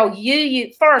you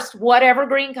use first what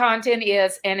evergreen content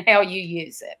is and how you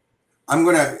use it. I'm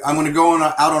gonna go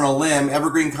out on a limb.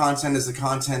 Evergreen content is the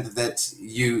content that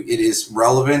it is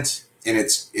relevant and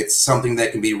it's something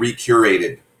that can be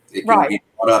recurated. It can be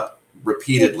brought up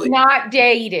repeatedly. It's not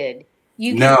dated.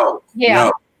 No,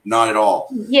 not at all.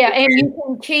 Yeah, and you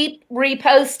can keep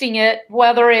reposting it,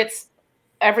 whether it's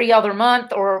every other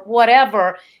month or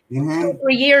whatever. 2 or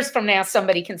 3 years from now,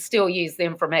 somebody can still use the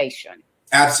information.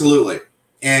 Absolutely.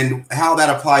 And how that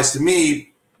applies to me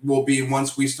will be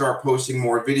once we start posting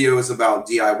more videos about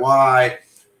DIY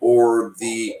or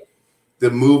the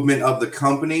movement of the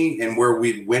company and where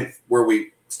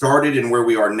we started and where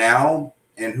we are now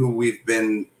and who we've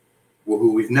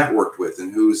networked with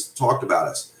and who's talked about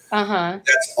us.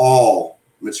 That's all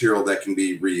material that can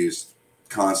be reused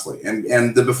constantly.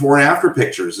 And the before and after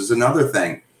pictures is another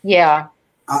thing. Yeah.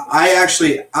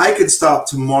 I could stop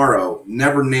tomorrow,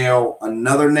 never nail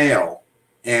another nail,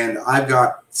 and I've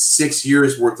got 6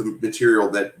 years worth of material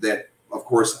that of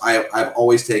course I've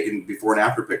always taken before and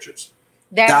after pictures.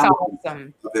 That's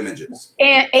awesome. Of images.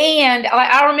 And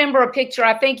I remember a picture,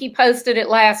 I think you posted it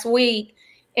last week,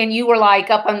 and you were like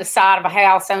up on the side of a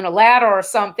house on a ladder or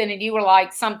something, and you were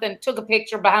like took a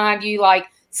picture behind you, like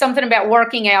something about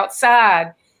working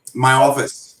outside. My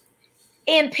office.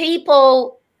 And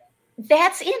people,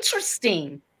 that's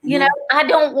interesting. You know, I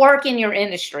don't work in your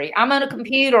industry. I'm on a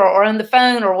computer or on the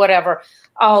phone or whatever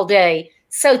all day.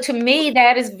 So to me,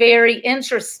 that is very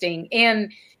interesting.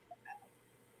 And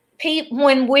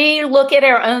when we look at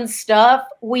our own stuff,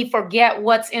 we forget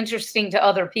what's interesting to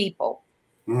other people.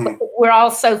 We're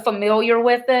all so familiar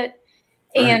with it.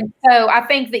 And so I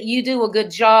think that you do a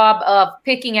good job of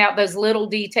picking out those little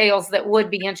details that would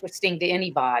be interesting to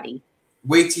anybody.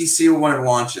 Wait till you see when it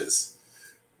launches.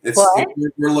 When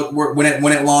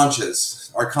it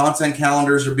launches, our content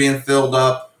calendars are being filled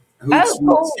up.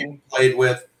 Who's being played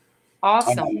with?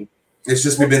 Awesome. It's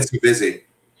just we've been so busy.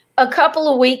 A couple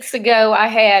of weeks ago, I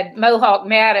had Mohawk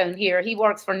Matt on here. He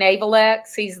works for Naval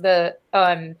X. He's the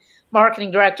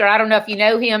marketing director. I don't know if you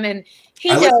know him, and he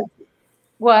does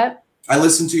what? I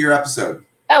listened to your episode.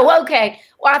 Oh, okay.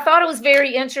 Well, I thought it was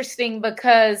very interesting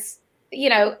because, you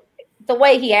know, the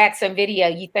way he acts in video,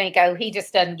 you think, oh, he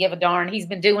just doesn't give a darn. He's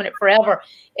been doing it forever.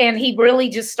 And he really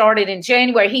just started in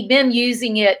January. He'd been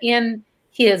using it in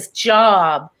his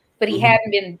job, but he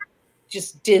hadn't been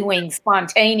just doing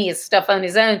spontaneous stuff on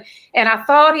his own. And I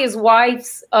thought his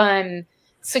wife's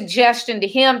suggestion to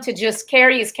him to just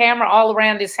carry his camera all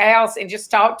around his house and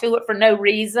just talk to it for no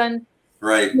reason.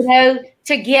 Right. You know,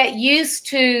 to get used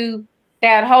to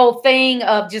that whole thing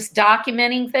of just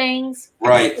documenting things.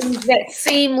 Right. Things that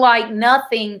seem like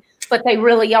nothing, but they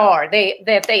really are.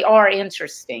 They are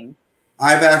interesting.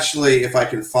 I've actually, if I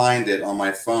can find it on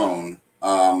my phone,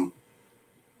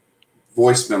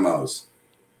 voice memos.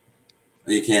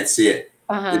 You can't see it.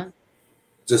 It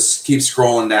just keep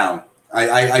scrolling down.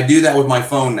 I do that with my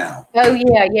phone now. Oh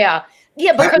yeah.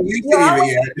 Yeah, because you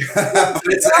always, but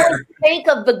it's there. think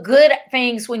of the good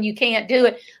things when you can't do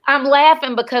it. I'm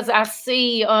laughing because I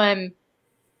see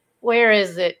where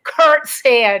is it? Kurt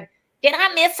said, "Did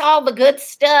I miss all the good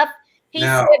stuff?" He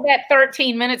said that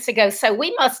 13 minutes ago. So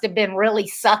we must have been really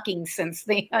sucking since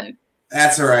then.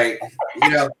 That's all right. You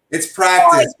know, it's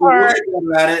practice. We're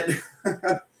good at it.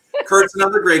 Kurt's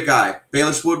another great guy.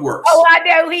 Baelish Woodworks. Oh, I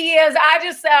know he is.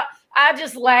 I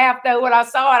just laughed though when I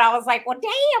saw it. I was like, "Well,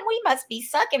 damn, we must be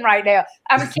sucking right now."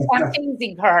 I'm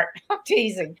teasing, Kurt. I'm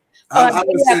teasing. I'm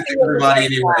going to send it to everybody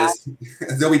anyways.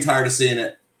 They'll be tired of seeing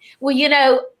it. Well, you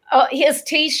know, his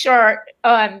T-shirt,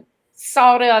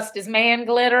 "Sawdust is man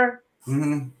glitter."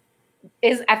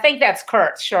 I think that's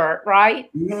Kurt's shirt, right?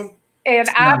 And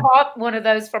I bought one of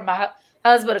those from my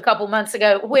husband several months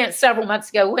ago, when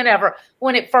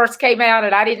it first came out,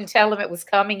 and I didn't tell him it was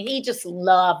coming. He just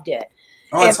loved it.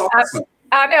 Oh, that's awesome.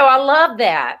 I know. I love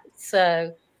that.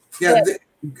 So yeah,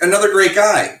 another great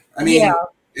guy. I mean,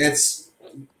 it's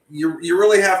you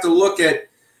really have to look at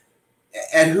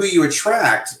who you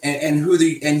attract and who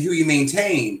you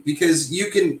maintain, because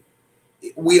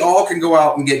we all can go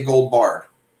out and get gold barred.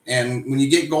 And when you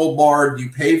get gold barred, you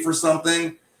pay for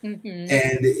something and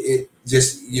it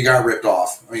just, you got ripped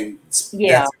off. I mean, that's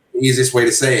the easiest way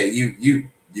to say it. You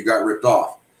got ripped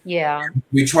off. Yeah.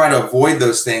 We try to avoid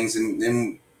those things.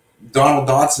 And Donald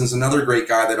Dotson's another great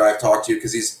guy that I've talked to,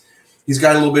 because he's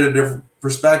got a little bit of different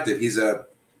perspective. He's a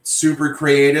super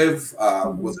creative,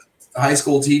 was a high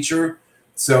school teacher.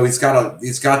 So he's got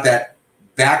that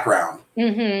background.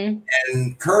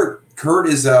 And Kurt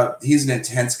he's an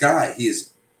intense guy. He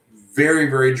is very,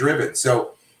 very driven.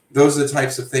 So those are the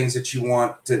types of things that you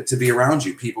want to be around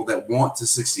you, people that want to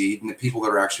succeed and the people that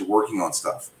are actually working on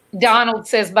stuff. Donald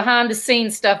says behind the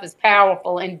scenes stuff is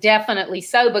powerful, and definitely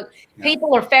so, but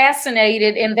people are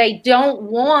fascinated and they don't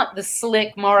want the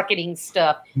slick marketing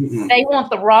stuff. They want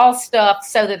the raw stuff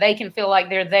so that they can feel like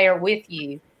they're there with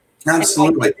you.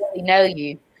 Absolutely. Really know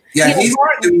you. Yeah, he's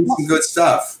doing some good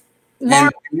stuff. And I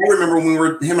remember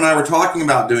when him and I were talking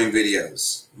about doing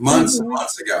videos months and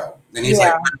months ago. And he's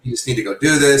like, "You just need to go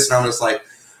do this." And I'm just like,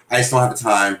 "I just don't have the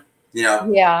time." You know?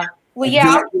 Yeah. Well,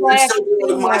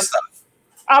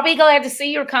 I'll be glad to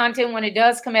see your content when it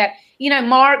does come out. You know,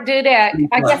 Mark Dudat,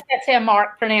 I guess that's how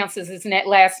Mark pronounces his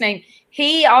last name.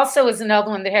 He also is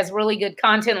another one that has really good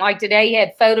content. Like today, he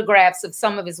had photographs of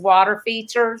some of his water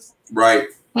features. Right.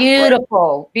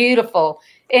 Beautiful, beautiful.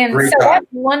 And so that's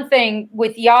one thing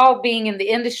with y'all being in the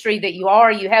industry that you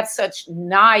are, you have such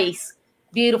nice,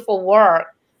 beautiful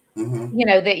work, you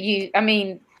know,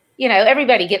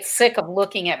 everybody gets sick of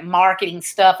looking at marketing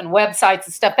stuff and websites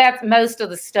and stuff. That's most of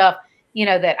the stuff, you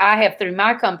know, that I have through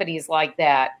my company is like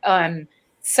that.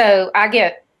 So I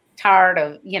get tired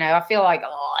of, you know, I feel like,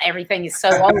 everything is so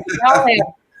old. Y'all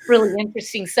have really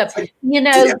interesting stuff. You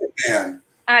know,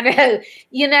 I know,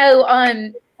 you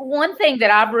know, one thing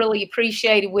that I've really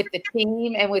appreciated with the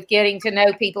team and with getting to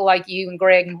know people like you and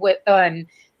Greg and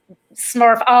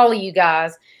Smurf, all of you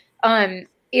guys,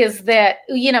 is that,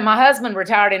 you know, my husband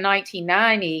retired in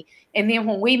 1990. And then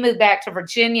when we moved back to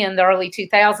Virginia in the early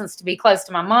 2000s to be close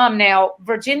to my mom, now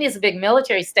Virginia is a big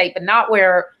military state, but not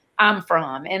where I'm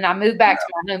from. And I moved back to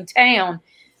my hometown.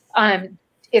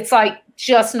 It's like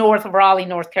just north of Raleigh,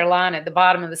 North Carolina, at the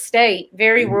bottom of the state,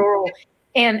 very rural.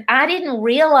 And I didn't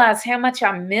realize how much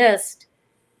I missed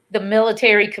the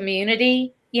military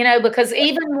community, you know, because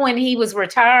even when he was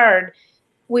retired,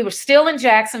 we were still in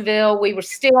Jacksonville. We were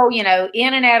still, you know,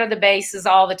 in and out of the bases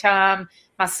all the time.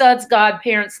 My son's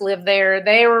godparents live there.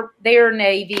 They're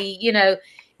Navy, you know,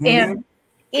 and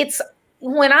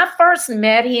when I first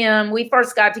met him, we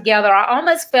first got together, I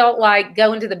almost felt like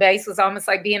going to the base was almost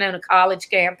like being on a college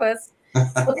campus.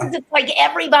 Because it's like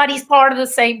everybody's part of the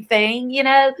same thing, you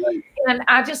know? Right. And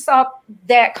I just thought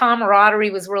that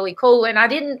camaraderie was really cool. And I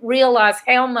didn't realize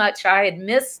how much I had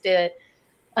missed it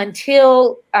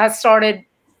until I started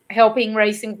helping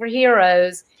Racing for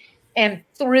Heroes. And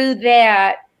through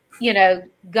that, you know,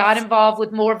 got involved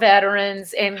with more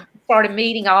veterans and started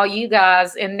meeting all you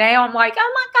guys. And now I'm like,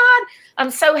 oh my God,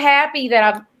 I'm so happy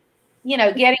that I'm, you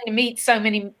know, getting to meet so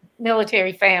many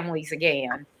military families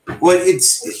again. Well,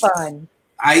 it's fun.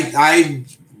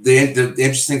 The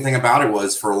interesting thing about it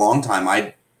was, for a long time,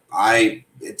 I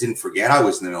didn't forget I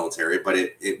was in the military, but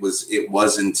it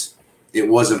wasn't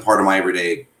part of my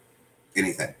everyday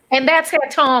anything. And that's how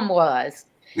Tom was.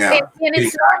 Yeah. And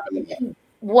it's not that he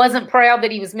wasn't proud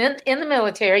that he was in the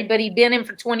military, but he'd been in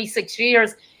for 26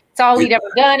 years. It's all he'd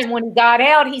ever done. And when he got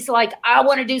out, he's like, I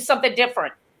want to do something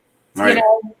different. Right. You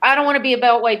know, I don't want to be a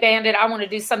Beltway bandit. I want to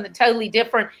do something totally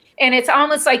different. And it's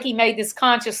almost like he made this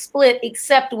conscious split,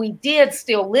 except we did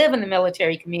still live in the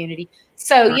military community.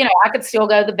 So, you know, I could still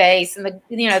go to the base and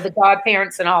the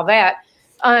godparents and all that.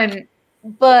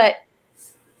 But,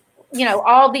 you know,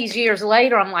 all these years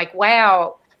later, I'm like,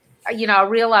 wow, you know, I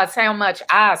realize how much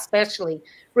I especially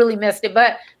really missed it.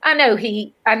 But I know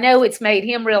it's made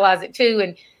him realize it too.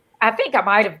 And I think I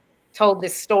might have told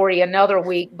this story another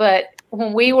week, but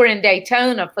when we were in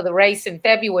Daytona for the race in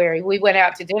February, we went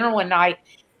out to dinner one night,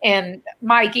 and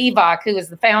Mike Evok, who is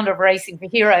the founder of Racing for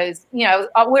Heroes, you know,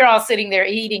 we're all sitting there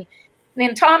eating.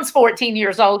 And Tom's 14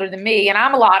 years older than me, and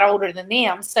I'm a lot older than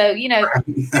them. So, you know,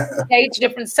 age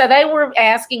difference. So they were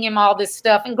asking him all this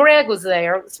stuff, and Greg was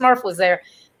there, Smurf was there.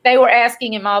 They were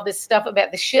asking him all this stuff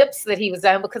about the ships that he was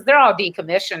on, because they're all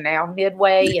decommissioned now,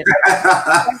 Midway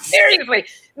and seriously,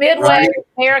 Midway, right.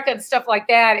 America and stuff like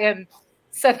that. And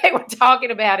so they were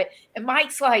talking about it. And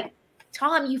Mike's like,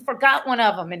 Tom, you forgot one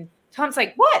of them. And Tom's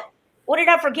like, what? What did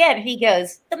I forget? And he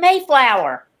goes, the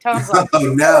Mayflower. Tom's like,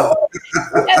 oh, no.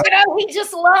 No, he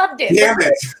just loved it. Damn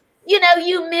it. You know,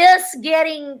 you miss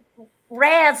getting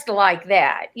razzed like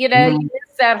that. You know, you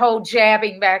miss that whole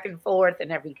jabbing back and forth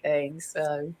and everything.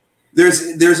 So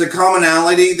there's a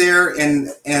commonality there, and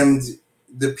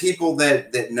the people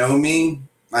that know me,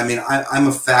 I mean, I'm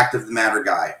a fact of the matter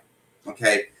guy.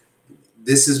 Okay,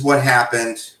 this is what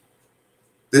happened.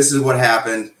 This is what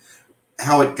happened.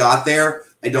 How it got there,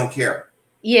 I don't care.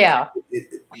 Yeah.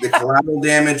 The collateral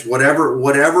damage,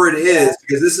 whatever it is,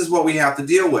 because this is what we have to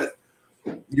deal with.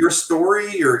 Your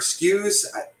story, your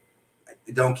excuse,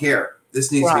 I don't care.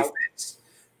 This needs to be fixed.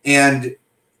 And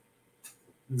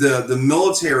the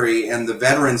military and the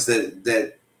veterans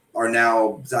that are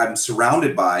now I'm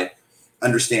surrounded by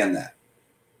understand that.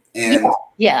 And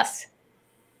yes.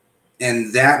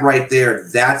 And that right there,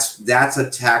 that's a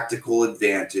tactical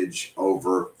advantage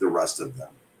over the rest of them.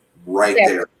 Right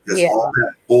there. Because all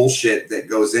that bullshit that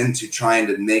goes into trying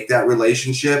to make that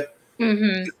relationship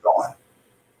is gone.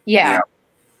 Yeah.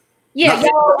 Yeah, you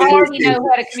already know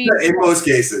how to communicate. In most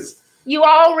cases. You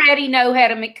already know how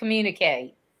to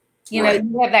communicate. You know,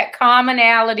 you have that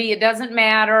commonality. It doesn't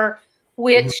matter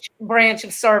which branch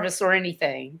of service or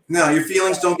anything. No, your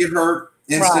feelings don't get hurt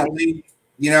instantly. Right.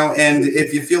 You know, and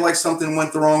if you feel like something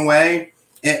went the wrong way,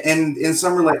 and in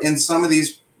some of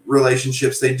these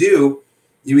relationships they do,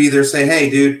 you either say, hey,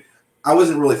 dude, I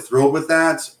wasn't really thrilled with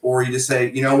that, or you just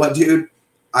say, you know what, dude,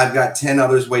 I've got 10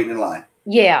 others waiting in line.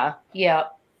 Yeah, yeah.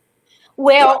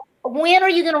 Well, when are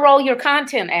you going to roll your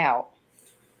content out?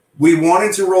 We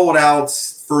wanted to roll it out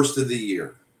first of the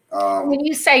year. When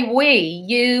you say we,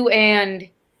 you and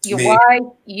your wife,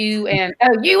 you and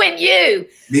you.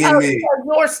 Me and me.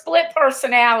 So your split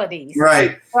personalities.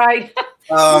 Right. Right.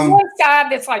 One guy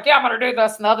that's like, yeah, I'm going to do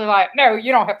this, and the other like, no,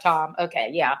 you don't have time. Okay,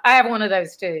 yeah, I have one of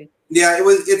those too. Yeah,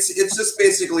 it's just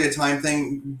basically a time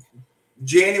thing.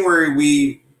 January,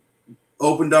 we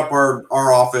opened up our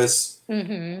office.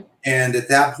 Mm-hmm. And at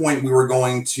that point, we were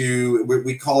going to,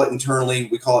 we call it internally,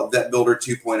 we call it Vet Builder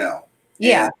 2.0.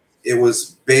 Yeah. And it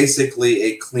was basically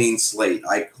a clean slate.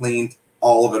 I cleaned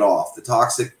all of it off. The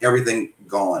toxic, everything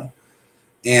gone.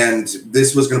 And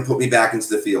this was going to put me back into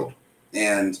the field.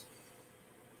 And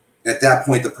at that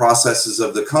point, the processes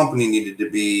of the company needed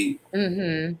to be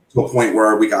to a point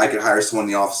where I could hire someone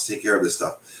in the office to take care of this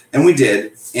stuff. And we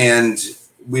did. And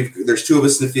there's 2 of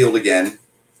us in the field again.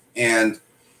 And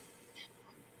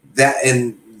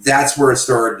that's where it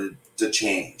started to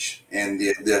change, and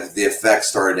the effects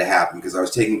started to happen, because I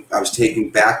was taking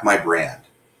back my brand.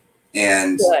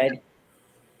 And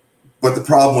but the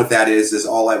problem with that is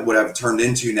what I've turned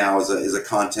into now is a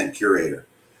content curator.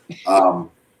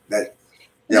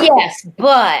 Yeah. Yes,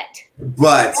 but you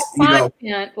know,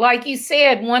 content, like you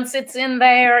said, once it's in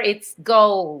there, it's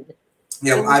gold.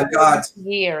 Yeah, I've got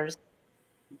years.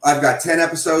 I've got 10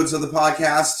 episodes of the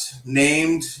podcast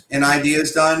named and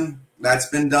ideas done. That's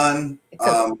been done.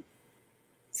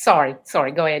 Sorry.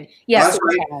 Go ahead. Yes, that's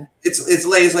right. It's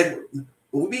late. It's like,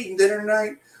 will we be eating dinner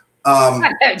tonight?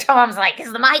 Tom's like,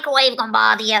 is the microwave gonna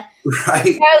bother you?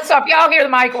 Right. So if y'all hear the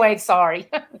microwave, sorry.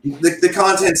 The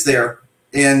content's there.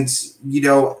 And, you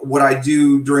know, what I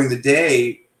do during the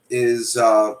day is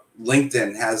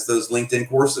LinkedIn has those LinkedIn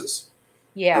courses.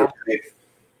 Yeah. Okay.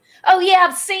 Oh, yeah.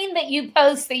 I've seen that you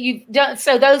post that you've done.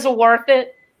 So those are worth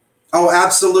it. Oh,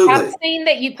 absolutely. I've seen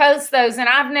that you post those and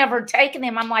I've never taken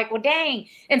them. I'm like, well, dang.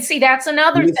 And see, that's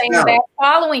another thing about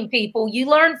following people. You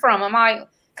learn from them.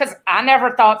 Because I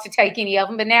never thought to take any of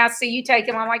them, but now I see you take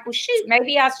them. I'm like, well, shoot,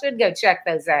 maybe I should go check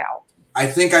those out. I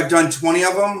think I've done 20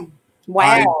 of them.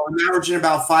 Wow. I'm averaging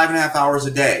about 5.5 hours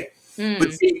a day.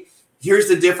 But see, here's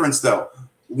the difference, though.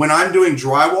 When I'm doing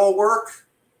drywall work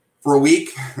for a week,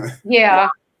 yeah,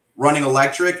 running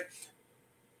electric,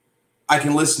 I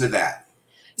can listen to that.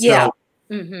 Yeah.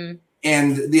 So,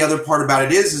 and the other part about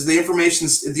it is the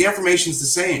information's the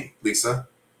same, Lisa.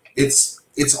 It's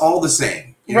all the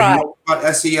same. You know about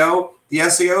SEO, the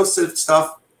SEO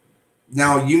stuff.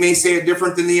 Now you may say it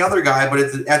different than the other guy, but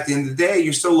at the end of the day,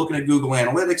 you're still looking at Google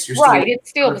Analytics. You're still it's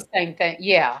still the same thing.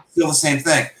 Yeah, still the same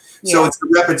thing. Yeah. So it's the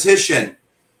repetition.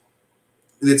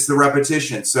 It's the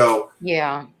repetition. So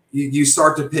yeah, you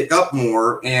start to pick up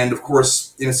more. And of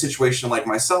course, in a situation like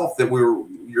myself, that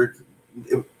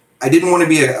I didn't want to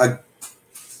be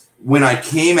when I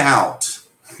came out,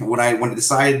 when I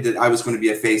decided that I was going to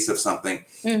be a face of something,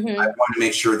 I wanted to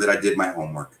make sure that I did my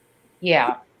homework.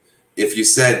 Yeah. If you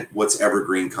said what's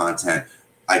evergreen content,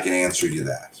 I can answer you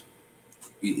that.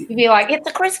 You'd be like, it's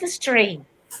a Christmas tree.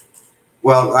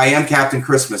 Well, I am Captain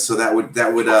Christmas, so that would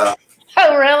Oh,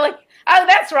 really? Oh,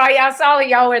 that's right. I saw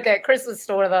y'all were at that Christmas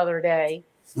store the other day.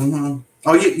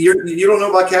 Oh, you don't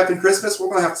know about Captain Christmas? We're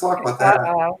gonna have to talk about that.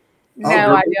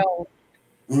 No, I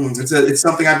don't. It's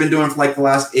something I've been doing for like the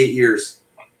last 8 years.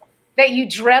 That you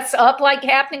dress up like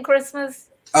Captain Christmas?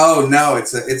 Oh no,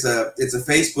 it's a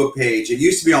Facebook page. It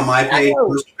used to be on my page,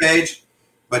 personal page,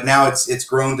 but now it's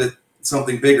grown to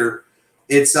something bigger.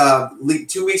 It's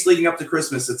 2 weeks leading up to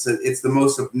Christmas. It's the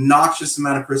most obnoxious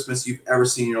amount of Christmas you've ever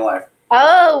seen in your life.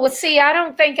 Oh, well, see, I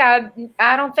don't think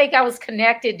I was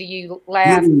connected to you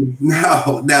last.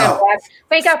 No. I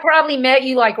think I probably met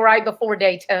you like right before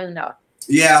Daytona.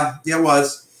 Yeah, it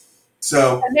was.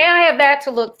 So now I have that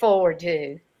to look forward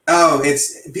to. Oh,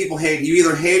 people hate it. You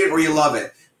either hate it or you love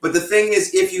it. But the thing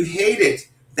is, if you hate it,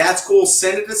 that's cool.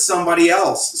 Send it to somebody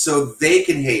else so they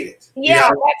can hate it. Yeah,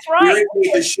 that's right.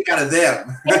 Irritate the shit out of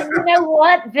them. And you know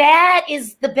what? That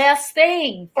is the best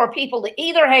thing for people to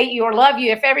either hate you or love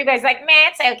you. If everybody's like,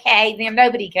 man, it's okay, then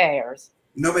nobody cares.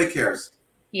 Nobody cares.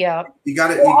 Yeah. You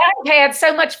got it. Well, I've had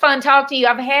so much fun talking to you.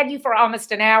 I've had you for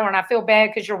almost an hour, and I feel bad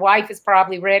because your wife is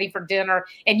probably ready for dinner,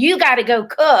 and you got to go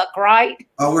cook, right?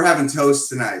 Oh, we're having toast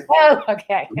tonight. Oh,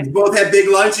 okay. We both had big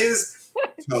lunches.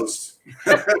 Toast.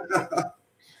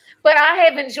 But I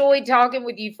have enjoyed talking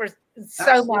with you for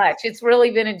so much. It's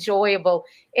really been enjoyable.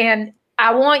 And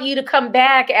I want you to come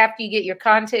back after you get your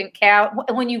content count.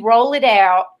 When you roll it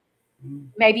out,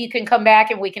 maybe you can come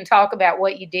back and we can talk about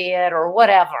what you did or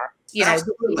whatever. You know.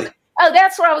 Absolutely. Oh,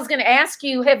 that's what I was going to ask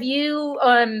you. Have you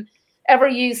ever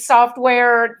used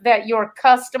software that your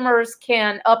customers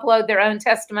can upload their own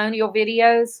testimonial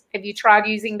videos? Have you tried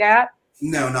using that?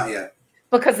 No, not yet.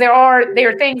 Because there are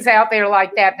things out there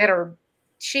like that are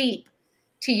cheap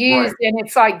to use, right. And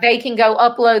it's like they can go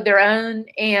upload their own,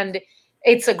 and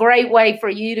it's a great way for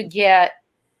you to get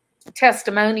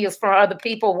testimonials from other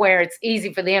people where it's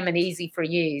easy for them and easy for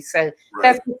you. So right.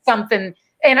 That's something.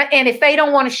 And if they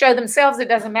don't want to show themselves, it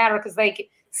doesn't matter because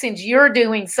since you're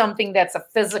doing something that's a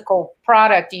physical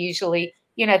product, usually,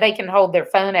 they can hold their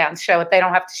phone out and show it. They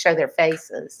don't have to show their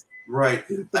faces. Right.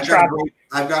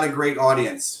 I've got a great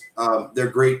audience.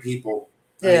 They're great people.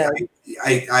 Yeah.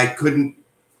 I couldn't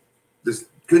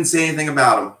say anything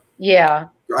about them. Yeah.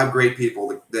 I have great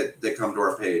people that come to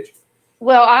our page.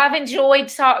 Well, I've enjoyed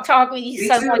talking with you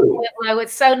so much, Whitlow.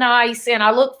 It's so nice, and I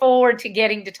look forward to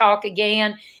getting to talk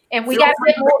again. And we got to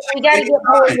get more. We got to get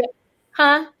more.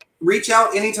 Huh? Reach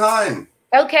out anytime.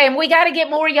 Okay, and we got to get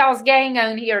more of y'all's gang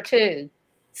on here too.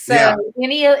 So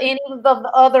any of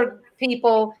the other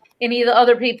people, any of the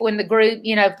other people in the group,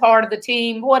 part of the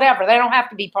team, whatever. They don't have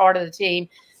to be part of the team.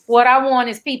 What I want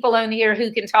is people on here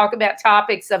who can talk about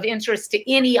topics of interest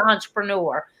to any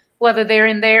entrepreneur, whether they're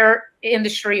in their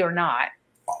industry or not.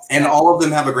 And all of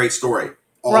them have a great story.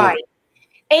 Right.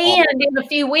 And in a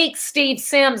few weeks, Steve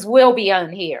Sims will be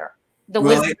on here. The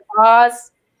Really? Wizard of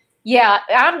Oz. Yeah,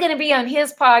 I'm going to be on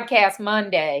his podcast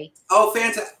Monday. Oh,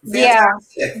 fantastic. Yeah.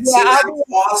 See, that's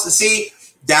awesome. See,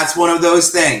 that's one of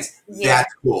those things. Yeah.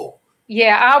 That's cool.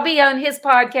 Yeah, I'll be on his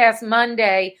podcast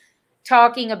Monday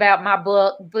talking about my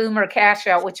book, Boomer Cash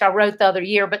Out, which I wrote the other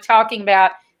year, but talking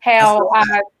about how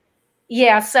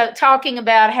talking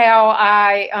about how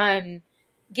I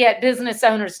get business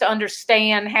owners to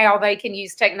understand how they can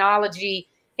use technology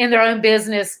in their own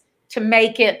business to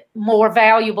make it more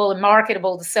valuable and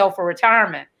marketable to sell for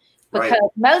retirement. Because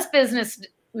most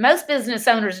business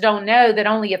owners don't know that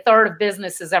only a third of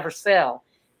businesses ever sell.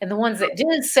 And the ones that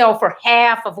do sell for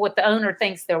half of what the owner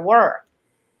thinks they're worth.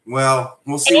 Well,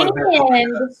 we'll see what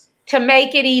does. To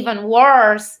make it even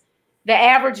worse, the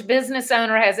average business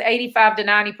owner has 85 to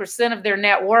 90% of their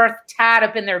net worth tied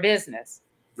up in their business.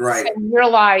 Right. So you're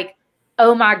like,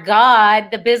 oh my God,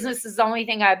 the business is the only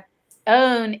thing I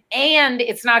own and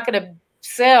it's not going to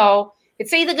sell.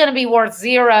 It's either going to be worth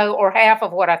zero or half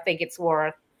of what I think it's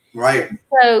worth. Right.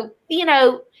 So,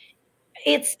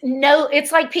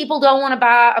 it's like people don't want to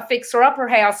buy a fixer-upper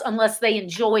house unless they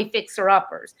enjoy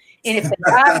fixer-uppers. And if they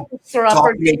buy the fixer-upper,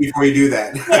 talk to me before you do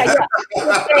that.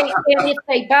 If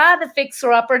they buy the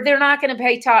fixer-upper, they're not going to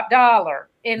pay top dollar.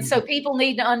 And so people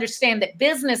need to understand that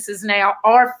businesses now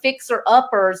are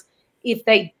fixer-uppers if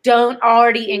they don't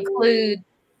already include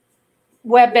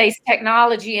web-based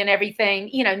technology and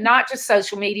everything. Not just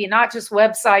social media, not just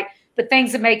website, but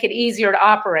things that make it easier to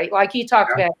operate, like you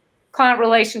talked about. Client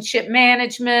relationship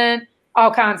management,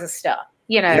 all kinds of stuff,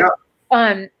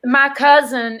 My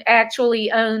cousin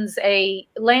actually owns a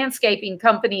landscaping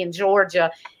company in Georgia.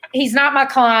 He's not my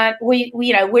client.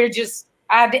 We're just,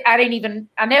 I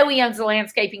know he owns a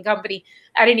landscaping company.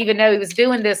 I didn't even know he was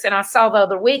doing this. And I saw the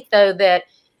other week though, that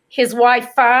his wife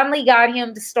finally got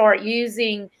him to start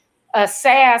using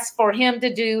SaaS for him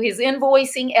to do his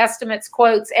invoicing, estimates,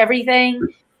 quotes, everything.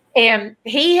 And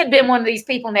he had been one of these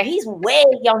people. Now he's way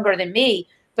younger than me,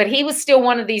 but he was still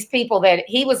one of these people that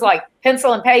he was like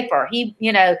pencil and paper. He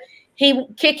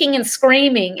kicking and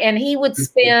screaming, and he would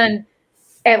spend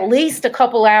at least a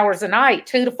couple hours a night,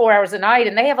 2 to 4 hours a night.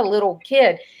 And they have a little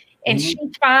kid, and she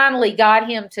finally got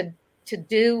him to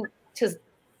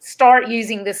start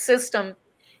using this system.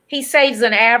 He saves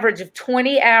an average of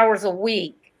 20 hours a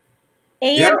week,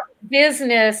 and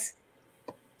business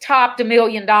topped $1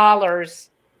 million.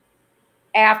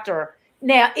 After.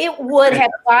 Now, it would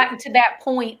have gotten to that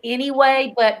point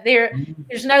anyway, but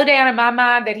there's no doubt in my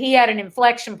mind that he had an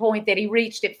inflection point, that he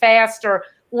reached it faster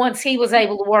once he was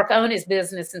able to work on his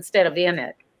business instead of in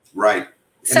it. Right.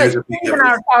 So Steve and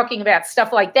I are talking about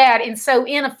stuff like that. And so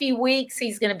in a few weeks,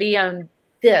 he's going to be on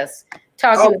this.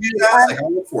 Talking fantastic.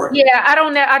 I'll look for it. Yeah, I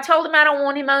don't know. I told him I don't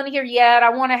want him on here yet. I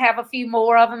want to have a few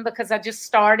more of them because I just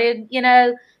started,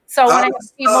 So I want to have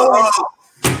a few more.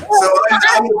 So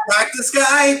I'm the practice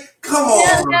guy? Come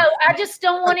on. No, I just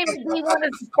don't want him to be one of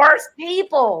the first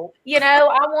people. I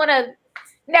want to.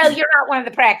 No, you're not one of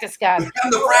the practice guys.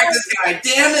 I'm the practice guy.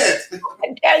 Damn it.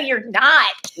 No, you're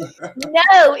not.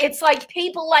 No, it's like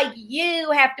people like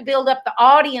you have to build up the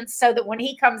audience so that when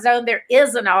he comes on, there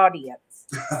is an audience.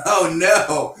 Oh,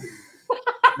 no.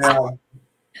 No.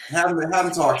 Have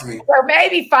him talk to me. So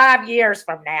maybe 5 years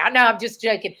from now. No, I'm just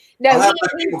joking. No,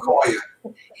 people call you.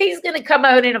 He's going to come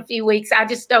out in a few weeks. I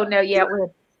just don't know yet.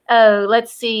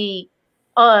 Let's see.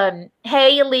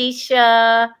 Hey,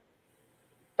 Alicia.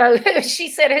 Oh, she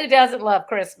said, who doesn't love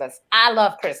Christmas? I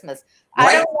love Christmas.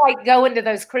 Right? I don't like going to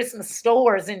those Christmas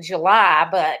stores in July,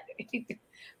 but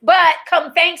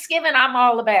come Thanksgiving, I'm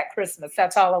all about Christmas.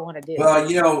 That's all I want to do.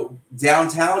 Well,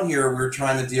 downtown here, we're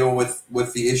trying to deal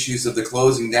with the issues of the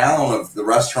closing down of the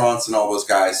restaurants and all those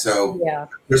guys. So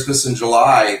Christmas in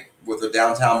July with the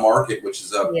downtown market, which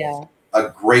is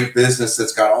a great business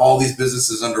that's got all these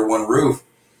businesses under one roof.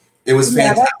 It was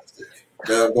fantastic.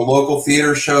 The local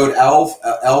theater showed Elf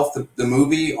the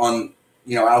movie on,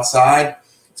 outside.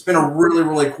 It's been a really,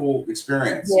 really cool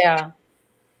experience.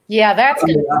 Yeah, that's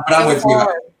good. But I'm with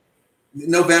you.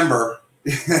 November.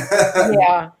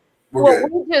 Well,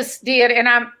 we just did, and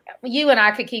you and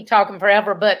I could keep talking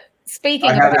forever, but speaking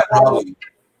I have that problem.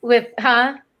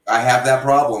 I have that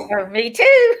problem. Oh, me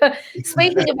too.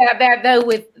 Speaking about that, though,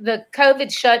 with the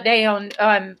COVID shutdown,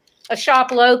 a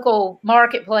shop local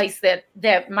marketplace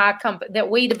that my company that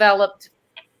we developed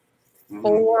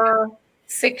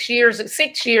 6 years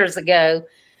ago.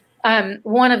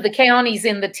 One of the counties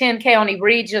in the 10-county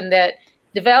region that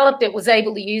developed it was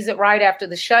able to use it right after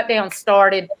the shutdown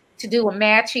started to do a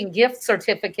matching gift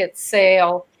certificate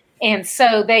sale. And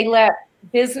so they let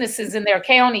businesses in their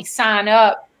county sign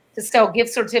up to sell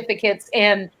gift certificates.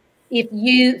 And if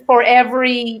you, for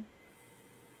every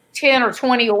 10 or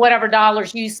 20 or whatever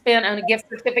dollars you spent on a gift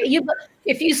certificate,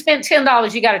 if you spent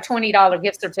 $10, you got a $20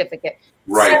 gift certificate.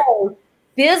 Right. So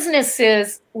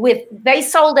businesses they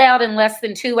sold out in less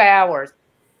than 2 hours,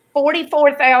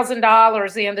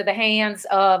 $44,000 into the hands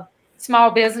of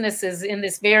small businesses in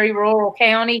this very rural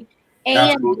county.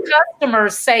 And the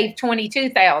customers saved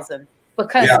 $22,000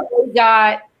 because they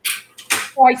got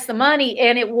twice the money.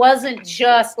 And it wasn't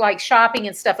just like shopping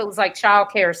and stuff. It was like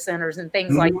childcare centers and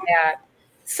things like that.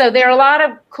 So there are a lot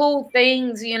of cool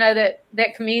things, you know,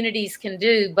 that communities can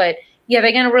do. But yeah,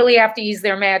 they're going to really have to use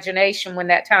their imagination when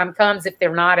that time comes if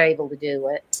they're not able to do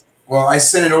it. Well, I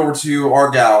sent it over to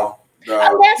our gal.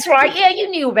 Oh, that's right. Yeah, you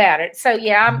knew about it. So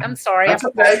yeah, I'm sorry. That's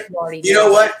okay. You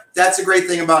know what? That's a great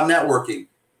thing about networking.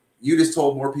 You just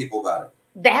told more people about it.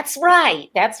 That's right.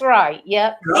 That's right.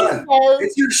 Yep. Done.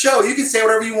 It's your show. You can say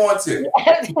whatever you want to.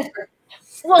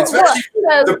 Well, especially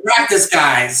the practice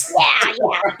guys. Yeah.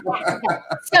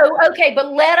 So, okay,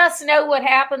 but let us know what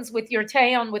happens with your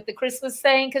town with the Christmas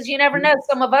thing, because you never know.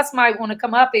 Some of us might want to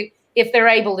come up if they're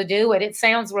able to do it. It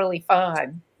sounds really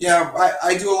fun. Yeah,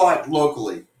 I do a lot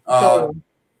locally, cool.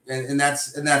 and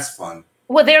that's fun.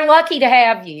 Well, they're lucky to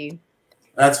have you.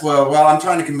 That's well, I'm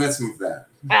trying to convince them of that.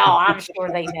 Oh, I'm sure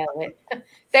they know it.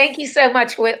 Thank you so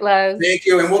much, Whitlow. Thank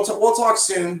you, and we'll talk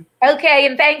soon. Okay,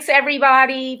 and thanks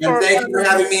everybody and thank you for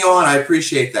having me on. I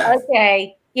appreciate that.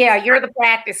 Okay, yeah, you're the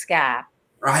practice guy.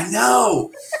 I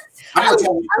know.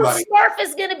 Smurf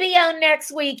is going to be on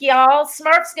next week, y'all.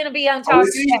 Smurf's going to be on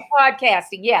talking about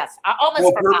podcasting. Yes, I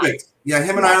almost forgot. Perfect. Yeah,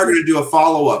 him and I are going to do a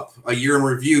follow-up, a year in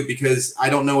review, because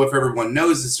I don't know if everyone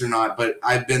knows this or not, but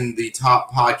I've been the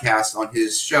top podcast on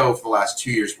his show for the last 2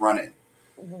 years running.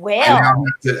 Well,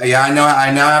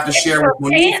 I now have to share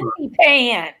with Monifa.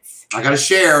 Pants. I got to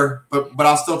share, but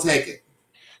I'll still take it.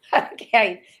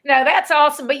 Okay, no, that's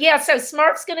awesome. But yeah, so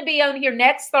Smurf's going to be on here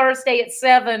next Thursday at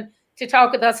 7 to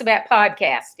talk with us about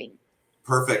podcasting.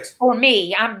 Perfect. Or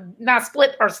me, I'm my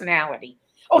split personality.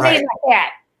 Or me and my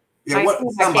cat. Yeah,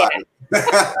 somebody.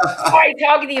 All right,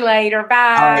 talk to you later. Bye.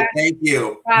 All right, thank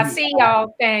you. Bye. See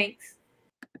y'all. Thanks.